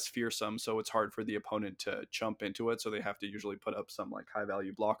that has fearsome, so it's hard for the opponent to jump into it. So they have to usually put up some like high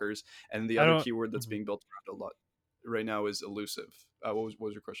value blockers. And the I other don't. keyword that's Mhm. being built around a lot right now is elusive. What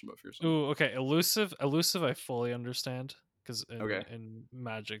was your question about fearsome? Ooh, okay, elusive. I fully understand because Okay, in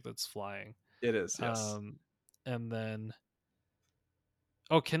Magic that's flying. it is yes. Um, and then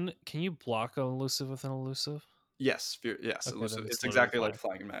oh, can you block an elusive with an elusive? Yes, Okay, elusive. then it's It's literally exactly like flying.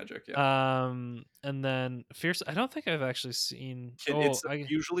 flying magic. Yeah. And then fierce. I don't think I've actually seen. It's Oh, I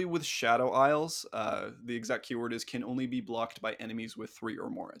usually with Shadow Isles. The exact keyword is can only be blocked by enemies with 3 or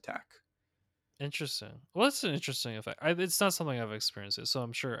more attack. interesting. Well, it's an interesting effect. It's not something I've experienced, it, so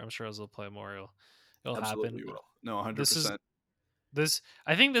I'm sure as I'll play more, it'll happen. Absolutely will. No, This is 100%. this.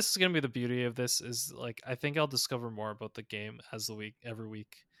 I think this is gonna be the beauty of this. Is like I think I'll discover more about the game as the week every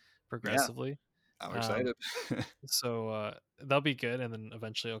week Yeah, progressively. I'm Um, excited. so that'll be good, and then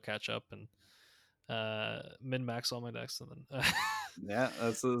eventually I'll catch up and min max all my decks, and then Yeah,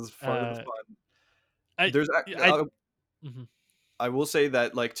 that's part of the uh, fun. I There's I. Mhm. I will say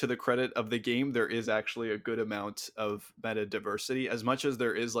that, like, to the credit of the game, there is actually a good amount of meta diversity. As much as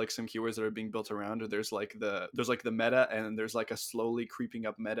there is like some keywords that are being built around, or there's like the meta, and there's like a slowly creeping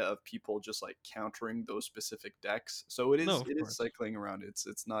up meta of people just like countering those specific decks. So No, of it is course. cycling around.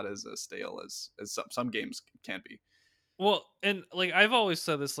 It's not as stale as some games can be. Well, and like I've always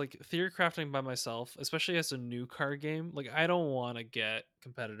said this, like theory crafting by myself, especially as a new card game, like I don't want to get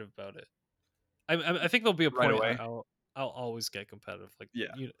competitive about it. I think there'll be a Right point away. I'll always get competitive. Like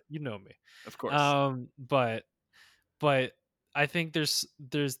Yeah, you know me. of course. But I think there's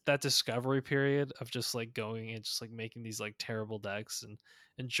that discovery period of just like going and just like making these like terrible decks and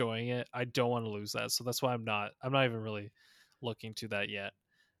enjoying it. I don't want to lose that, so that's why I'm not even really looking to that yet.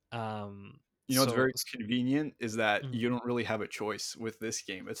 Um, You know what's so very convenient is that mm. you don't really have a choice with this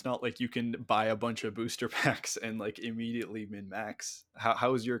game. It's not like you can buy a bunch of booster packs and like immediately min max. How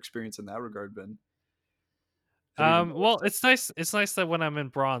has your experience in that regard been? Have you even Well, noticed it? it's nice that when I'm in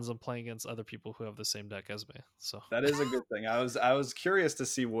bronze, I'm playing against other people who have the same deck as me. So, That is a good thing. I was curious to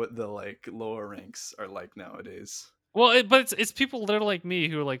see what the like lower ranks are like nowadays. well, but it's people literally like me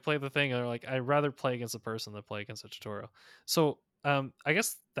who like play the thing and are like, I'd rather play against a person than play against a tutorial. So, I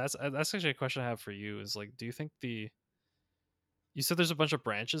guess that's actually a question I have for you. Is like, do you think you said there's a bunch of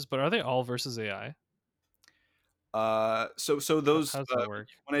branches, but are they all versus AI? So How those does that work?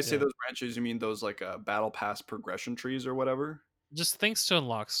 when I say Yeah, those branches, you mean those like battle pass progression trees or whatever? just things to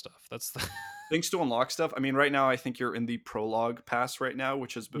unlock stuff. That's the Things to unlock stuff. I mean, right now I think you're in the prologue pass right now,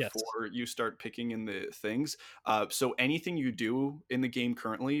 which is yes. before you start picking in the things. So anything you do in the game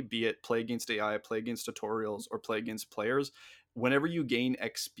currently, be it play against AI, play against tutorials, or play against players, whenever you gain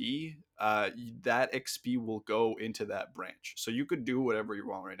XP, that XP will go into that branch. So you could do whatever you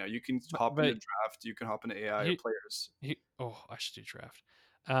want right now. You can hop into But draft, you can hop into AI or here, players. oh, I should do draft.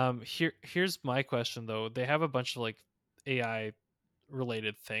 Here's my question though. They have a bunch of like AI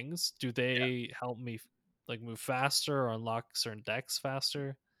related things. Do they help me like move faster or unlock certain decks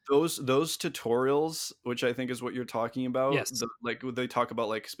faster? Those tutorials, which I think is what you're talking about, Yes. the like they talk about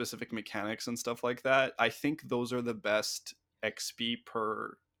like specific mechanics and stuff like that. I think those are the best XP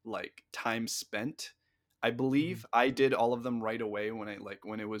per like time spent. I Mhm. believe I did all of them right away when I like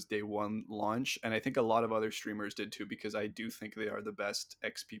when it was day one launch, and I think a lot of other streamers did too because I do think they are the best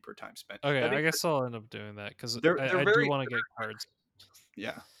XP per time spent. Okay, That I being said, guess I'll end up doing that because they're I do very want to get cards.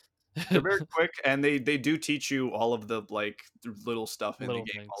 yeah. They're very quick, and they do teach you all of the, like, little stuff in the Little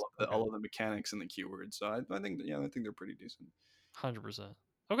game, things. all Okay, of the mechanics and the keywords, so I think yeah, I think they're pretty decent. 100%.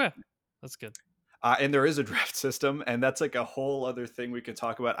 Okay, that's good. And there is a draft system, and that's, like, a whole other thing we could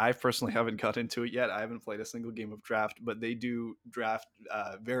talk about. I personally haven't got into it yet, I haven't played a single game of draft, but they do draft,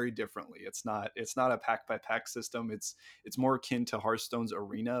 very differently. It's not a pack-by-pack system, it's more akin to Hearthstone's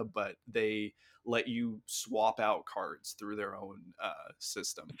Arena, but they let you swap out cards through their own,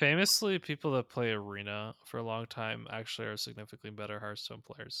 system. Famously, people that play Arena for a long time actually are significantly better Hearthstone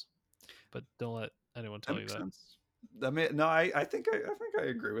players. But don't let anyone That tell you makes that. sense. No, I think I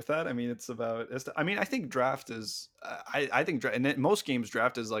agree with that. I mean, it's about. I mean, I think draft is. I think and in most games,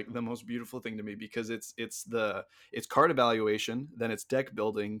 draft is like the most beautiful thing to me because it's card evaluation, then it's deck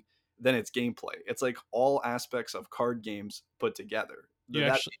building, then it's gameplay. It's like all aspects of card games put together. You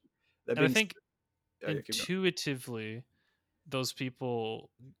actually, That and I being think yeah, yeah, keep going. intuitively, those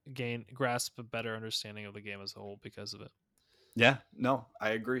people gain grasp a better understanding of the game as a whole because of it. Yeah, no,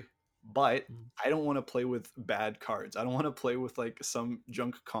 I agree. But Mhm. I don't want to play with bad cards. I don't want to play with like some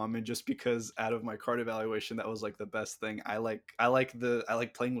junk common just because out of my card evaluation that was like the best thing. I like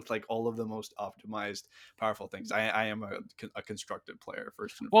playing with like all of the most optimized powerful things. I am a constructive player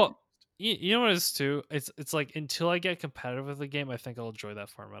first and Well, foremost. you know what it is too. It's like until I get competitive with the game, I think I'll enjoy that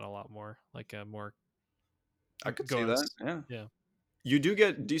format a lot more. Like a more I could see go that. as Yeah. yeah. You do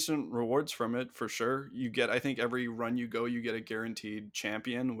get decent rewards from it for sure. You get I think every run you go you get a guaranteed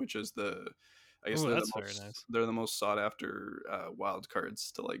champion, which is I guess Oh, that's very nice. they're the most sought after wild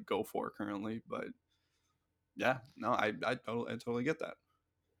cards to like go for currently, but yeah, no, I totally get that.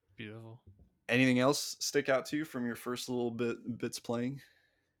 Beautiful. Anything else stick out to you from your first little bits playing?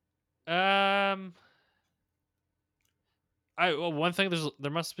 Um, I well, one thing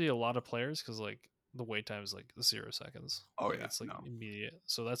there must be a lot of players because like the wait time is like 0 seconds. Oh Like yeah, it's like no. immediate.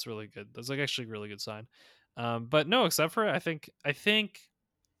 So that's really good. That's like actually a really good sign. But no, except for I think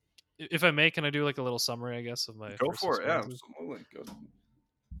if I may, can I do like a little summary, I guess, of my Go first for it. Yeah, experiences? absolutely. Go.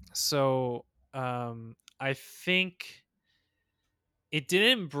 So I think it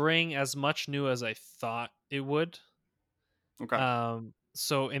didn't bring as much new as I thought it would. Okay.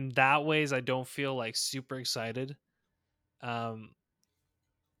 So in that ways, I don't feel like super excited. Um,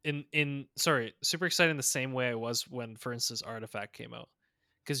 in sorry, super excited in the same way I was when, for instance, Artifact came out.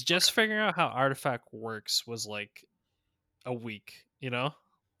 Because just Okay. figuring out how Artifact works was like a week.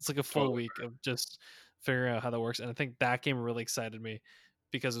 It's like a full Totally. week of just figuring out how that works, and I think that game really excited me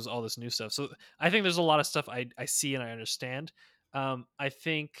because it was all this new stuff. So I think there's a lot of stuff I see and I understand. I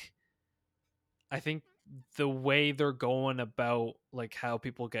think the way they're going about like how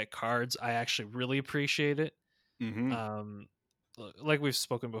people get cards, I actually really appreciate it. Mm-hmm. Um, like we've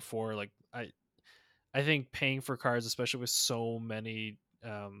spoken before, like I think paying for cards, especially with so many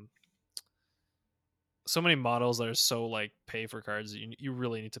models that are so like pay for cards, you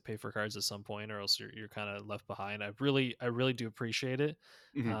really need to pay for cards at some point, or else you're kind of left behind. I really do appreciate it.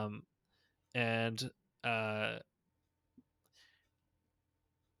 Mm-hmm. Um, and uh,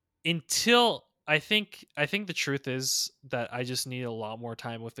 until I think the truth is that I just need a lot more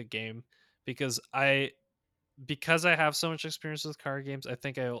time with the game because I have so much experience with card games. I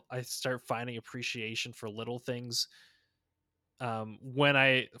think I start finding appreciation for little things when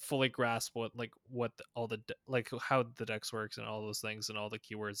I fully grasp all like how the decks works and all those things and all the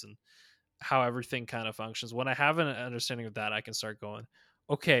keywords and how everything kind of functions. When I have an understanding of that, I can start going,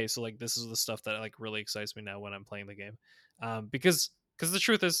 okay, so like this is the stuff that like really excites me now when I'm playing the game. Because the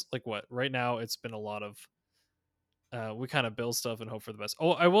truth is like what right now it's been a lot of we kind of build stuff and hope for the best.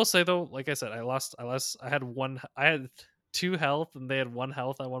 Oh, I will say though, like I said, I had two health and they had one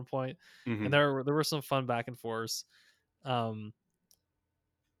health at one point, and Mm-hmm. there were some fun back and forths. Um,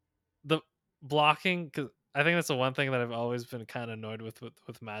 the blocking, because I think that's the one thing that I've always been kind of annoyed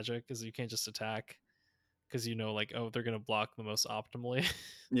with Magic is you can't just attack because like oh they're gonna block the most optimally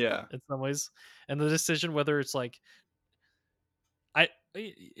Yeah. in some ways, and the decision whether it's like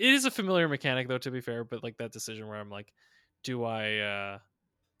it is a familiar mechanic though to be fair, but like that decision where I'm like, do I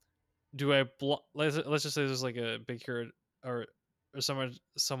block? Let's just say there's like a big hero or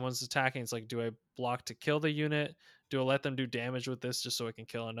someone's attacking. It's like, do I block to kill the unit? Do I let them do damage with this just so I can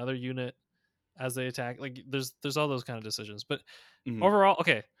kill another unit as they attack? Like there's all those kind of decisions. But Mm-hmm. overall,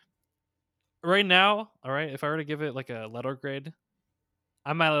 okay, right now, all right, if I were to give it like a letter grade,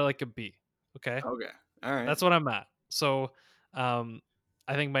 I'm at like a B. Okay, Okay. All right. that's what I'm at. So Um,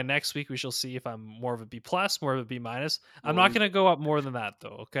 I think by next week we shall see if I'm more of a B plus, more of a B minus. I'm Well, not going to go up more than that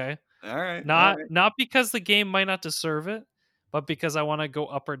though. Okay, all right, all not right. not because the game might not deserve it, but because I want to go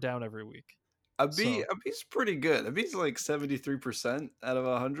up or down every week. So A B's pretty good. A B's like 73% out of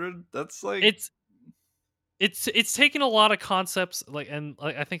 100. That's like, it's it's taken a lot of concepts like, and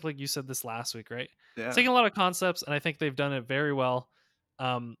like I think like you said this last week, right? It's yeah. taken a lot of concepts, and I think they've done it very well.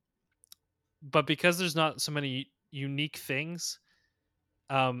 Um, but because there's not so many unique things,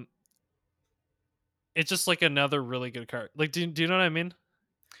 um, it's just like another really good card. Like, do you know what I mean?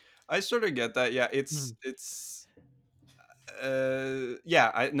 I sort of get that. Yeah, Mhm. it's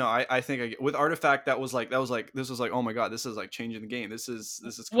yeah, I no, I think I get, with Artifact that was like this was like, oh my god, this is like changing the game. This is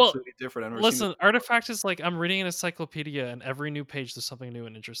Well, completely different. I've never seen this listen, before. Artifact is like I'm reading an encyclopedia, and every new page there's something new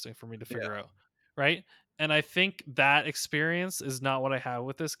and interesting for me to Yeah. figure out, right? And I think that experience is not what I have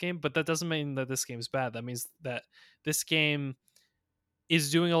with this game, but that doesn't mean that this game's bad. That means that this game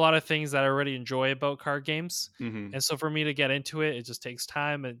is doing a lot of things that I already enjoy about card games. Mhm. And so for me to get into it, it just takes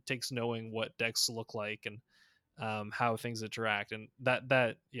time. It takes knowing what decks look like and how things interact, and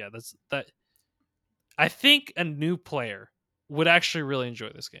yeah, that's that. I think a new player would actually really enjoy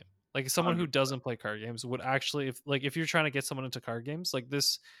this game. Like someone who 100%. doesn't play card games would actually, if you're trying to get someone into card games, like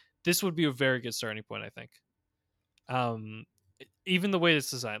this would be a very good starting point. I think. Um, Even the way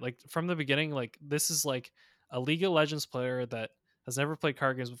it's designed, like from the beginning, like this is like a League of Legends player that has never played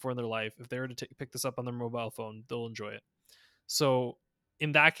card games before in their life. If they were to pick this up on their mobile phone, they'll enjoy it. So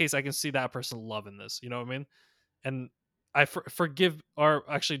in that case, I can see that person loving this. You know what I mean? And I forgive, or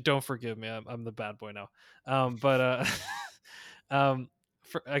actually don't forgive me. I'm the bad boy now. But um,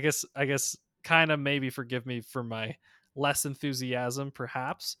 I guess kind of maybe forgive me for my less enthusiasm,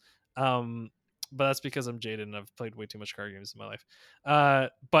 perhaps. Um, but that's because I'm jaded and I've played way too much card games in my life.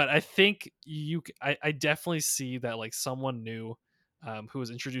 But I think I definitely see that like someone new, who was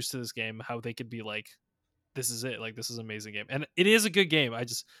introduced to this game, how they could be like, this is it, like this is an amazing game, and it is a good game. I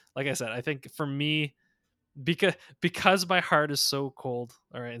just, like I said, I think for me, because my heart is so cold,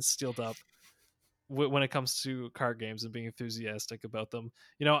 all right, and steeled up when it comes to card games and being enthusiastic about them,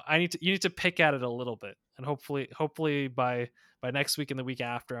 you need to pick at it a little bit, and hopefully by next week and the week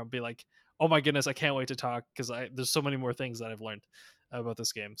after, I'll be like, oh my goodness, I can't wait to talk, because I there's so many more things that I've learned about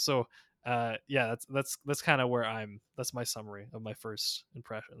this game. So yeah, that's kind of where that's my summary of my first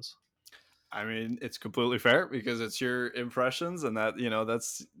impressions. I mean, it's completely fair because it's your impressions, and that,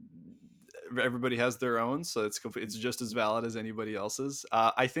 that's everybody has their own, so it's just as valid as anybody else's.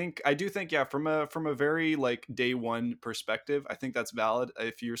 I do think, yeah, from a very like day one perspective, I think that's valid.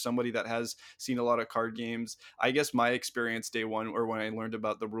 If you're somebody that has seen a lot of card games, I guess my experience day one, or when I learned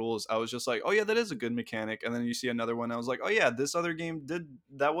about the rules, I was just like, oh yeah, that is a good mechanic. And then you see another one, I was like, oh yeah, this other game did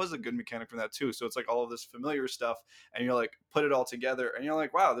that, was a good mechanic from that too. So it's like all of this familiar stuff, and you're like, put it all together, and you're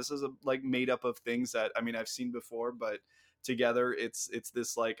like, wow, this is a like made up of things that, I mean, I've seen before, but together it's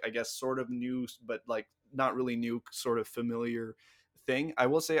this like, I guess, sort of new, but like not really new, sort of familiar thing. I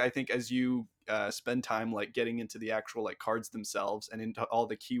will say, I think as you spend time like getting into the actual like cards themselves and into all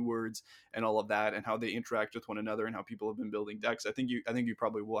the keywords and all of that, and how they interact with one another, and how people have been building decks, I think you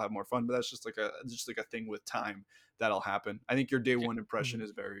probably will have more fun. But that's just like a thing with time that'll happen. I think your day one impression Mhm. is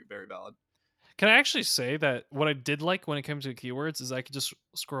very, very valid. Can I actually say that what I did like when it comes to keywords is I could just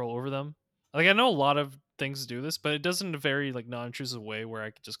scroll over them? Like I know a lot of things do this, but it does in a very like non-intrusive way where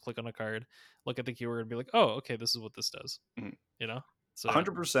I could just click on a card, look at the keyword, and be like, "Oh, okay, this is what this does." Mhm. You know? So yeah.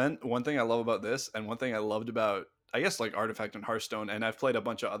 100%. One thing I love about this, and one thing I loved about, I guess, like Artifact and Hearthstone, and I've played a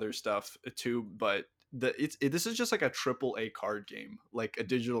bunch of other stuff too, but this is just like a triple A card game, like a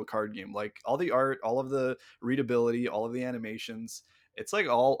digital card game. Like all the art, all of the readability, all of the animations, it's like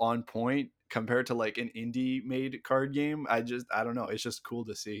all on point compared to like an indie made card game. I don't know, it's just cool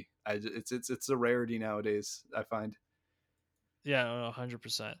to see. It's a rarity nowadays, I find. Yeah, no,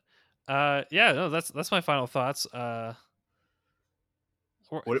 100%. Yeah, no, that's my final thoughts.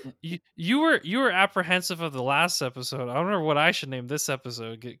 What You were apprehensive of the last episode. I don't know what I should name this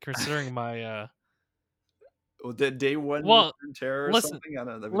episode, considering my the day one well, Western Terror or listen, something? I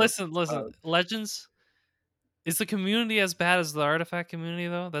don't know. I mean, that's listen. Legends, is the community as bad as the artifact community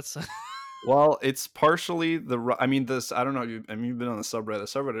though? That's Well, it's partially I mean, this. I don't know. I mean, you've been on the subreddit.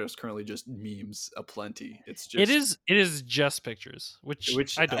 The subreddit is currently just memes aplenty. It's just, it is just pictures, which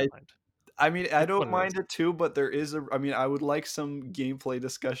which I don't mind. I mean, I It's what don't it is. mind it too, but there is a. I mean, I would like some gameplay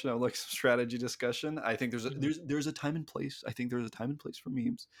discussion. I would like some strategy discussion. I think Mhm. there's a time and place. I think there's a time and place for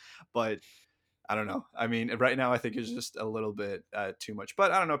memes, but I don't know. I mean, right now I think it's just a little bit too much.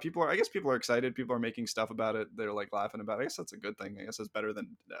 But I don't know. I guess people are excited. People are making stuff about it. They're like laughing about it. I guess that's a good thing. I guess it's better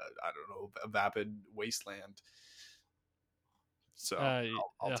than I don't know, a vapid wasteland. So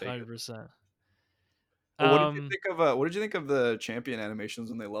I'll Yeah, take it. 100%. Well, Um, what did you think of the champion animations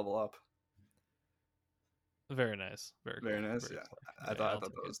when they level up? very nice, very Very cool, nice. very Yeah, cool. Yeah, I I'll thought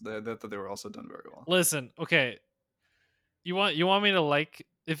take it. that they were also done very well. Listen, okay, you want me to like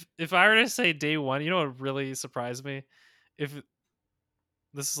if I were to say day one, you know what really surprised me? If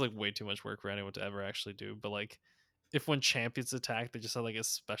this is like way too much work for anyone to ever actually do, but like if when champions attack, they just had like a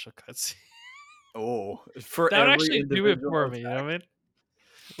special cutscene. Oh, for That would every actually do it individual for me, you know attack, what I mean?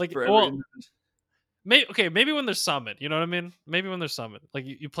 Like, for every well, individual. maybe when they're summoned, you know what I mean? Maybe when they're summoned, like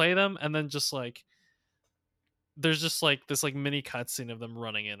you play them, and then just like there's just like this like mini cutscene of them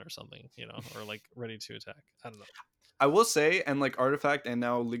running in or something, you know, or like ready to attack. I don't know. I will say, and like Artifact and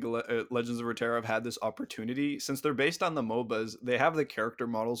now Legends of Runeterra have had this opportunity since they're based on the MOBAs. They have the character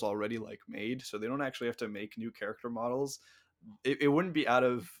models already like made, so they don't actually have to make new character models. It wouldn't be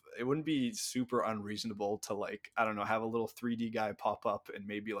it wouldn't be super unreasonable to like I don't know have a little 3D guy pop up and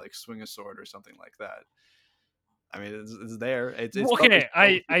maybe like swing a sword or something like that. I mean, it's there. It's probably Okay,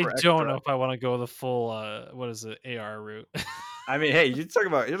 so I super don't extra. know if I want to go the full what is it, AR route. I mean, hey, you're talking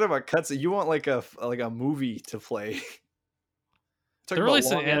about cuts. You want like like a movie to play. Talking They're about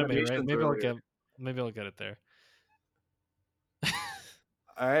releasing long anime, right? animations earlier. Maybe I'll get it there.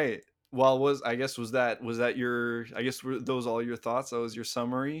 All right. Well, was that your? I guess were those all your thoughts? That was your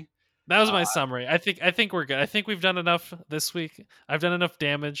summary. That was Uh, my summary. I think we're good. I think we've done enough this week. I've done enough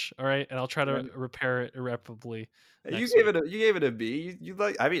damage, all right, and I'll try to and repair it irreparably you next gave week. it a B. You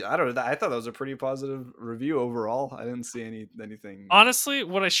like? I mean, I don't know. I thought that was a pretty positive review overall. I didn't see anything. Honestly,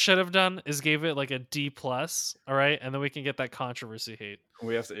 what I should have done is gave it like a D plus, all right, and then we can get that controversy hate.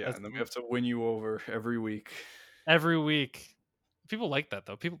 We have to, yeah, That's and then we have to win you over every week. every week. People like that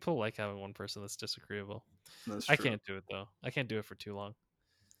though. People like having one person that's disagreeable. That's I true. can't do it though. I can't do it for too long.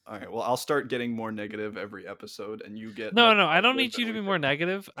 All right. Well, I'll start getting more negative every episode, and you get more No, no, I don't positive, need you and to we be pick more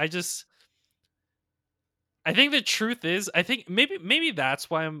negative. I think the truth is, I think maybe that's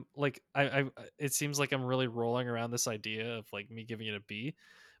why I'm like it seems like I'm really rolling around this idea of like me giving it a B,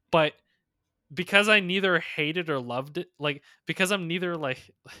 but because I neither hated or loved it, like because I'm neither like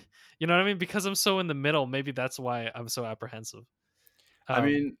you know what I mean? Because I'm so in the middle, maybe that's why I'm so apprehensive. I Um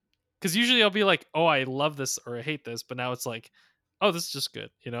mean, because usually I'll be like, "Oh, I love this," or "I hate this," but now it's like, "Oh, this is just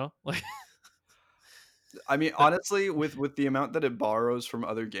good," you know? Like that. honestly, with the amount that it borrows from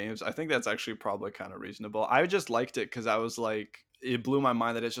other games, I think that's actually probably kind of reasonable. I just liked it because I was like, it blew my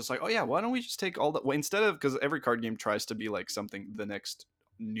mind that it's just like, oh yeah, why don't we just take all the well, instead of because every card game tries to be like something the next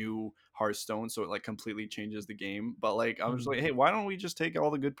new Hearthstone, so it like completely changes the game. But like, I was Mhm. like, hey, why don't we just take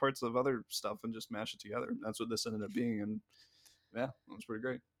all the good parts of other stuff and just mash it together? That's what this ended up being, and yeah, it was pretty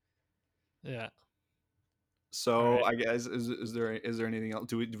great. Yeah. All So right. I guess is there anything else?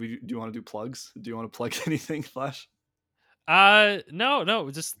 Do you want to do plugs? Do you want to plug anything, Flash? No,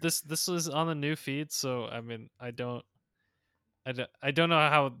 no, just this was on the new feed, so I mean, I don't know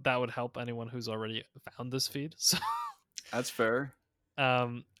how that would help anyone who's already found this feed. So, That's fair.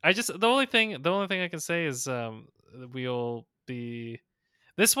 I just the only thing I can say is we'll be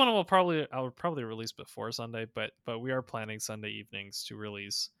this one will probably I would probably release before Sunday, but we are planning Sunday evenings to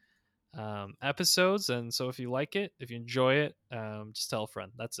release episodes, and so if you like it, if you enjoy it, just tell a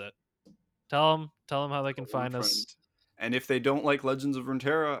friend. That's it. Tell them how they can One find friend. us. And if they don't like Legends of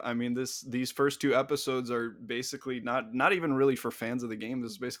Runeterra, I mean these first two episodes are basically not even really for fans of the game.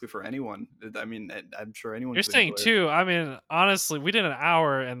 This is basically for anyone. I mean, I'm sure anyone You're could saying enjoy it. two. I mean, honestly, we did an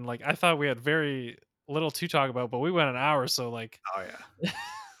hour, and like I thought we had very little to talk about, but we went an hour. So like, Oh yeah.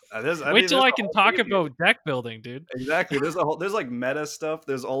 I wait mean, till there's I a can whole talk thing here. about deck building, dude. Exactly. There's like meta stuff.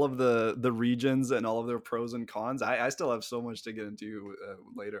 There's all of the regions and all of their pros and cons. I still have so much to get into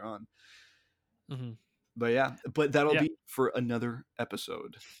later on. Hmm. But yeah, but that'll Yeah. be for another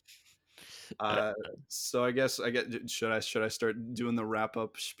episode. Uh, so I get should I start doing the wrap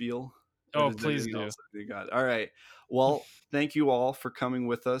up spiel, or Oh, is there please anything do. else that you got? All right. Well, thank you all for coming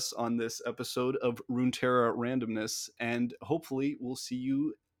with us on this episode of Runeterra Randomness, and hopefully we'll see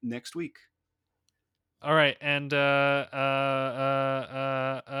you next week. All right, and I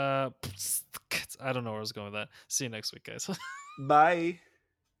don't know where I was going with that. See you next week, guys. Bye.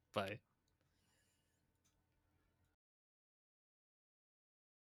 Bye.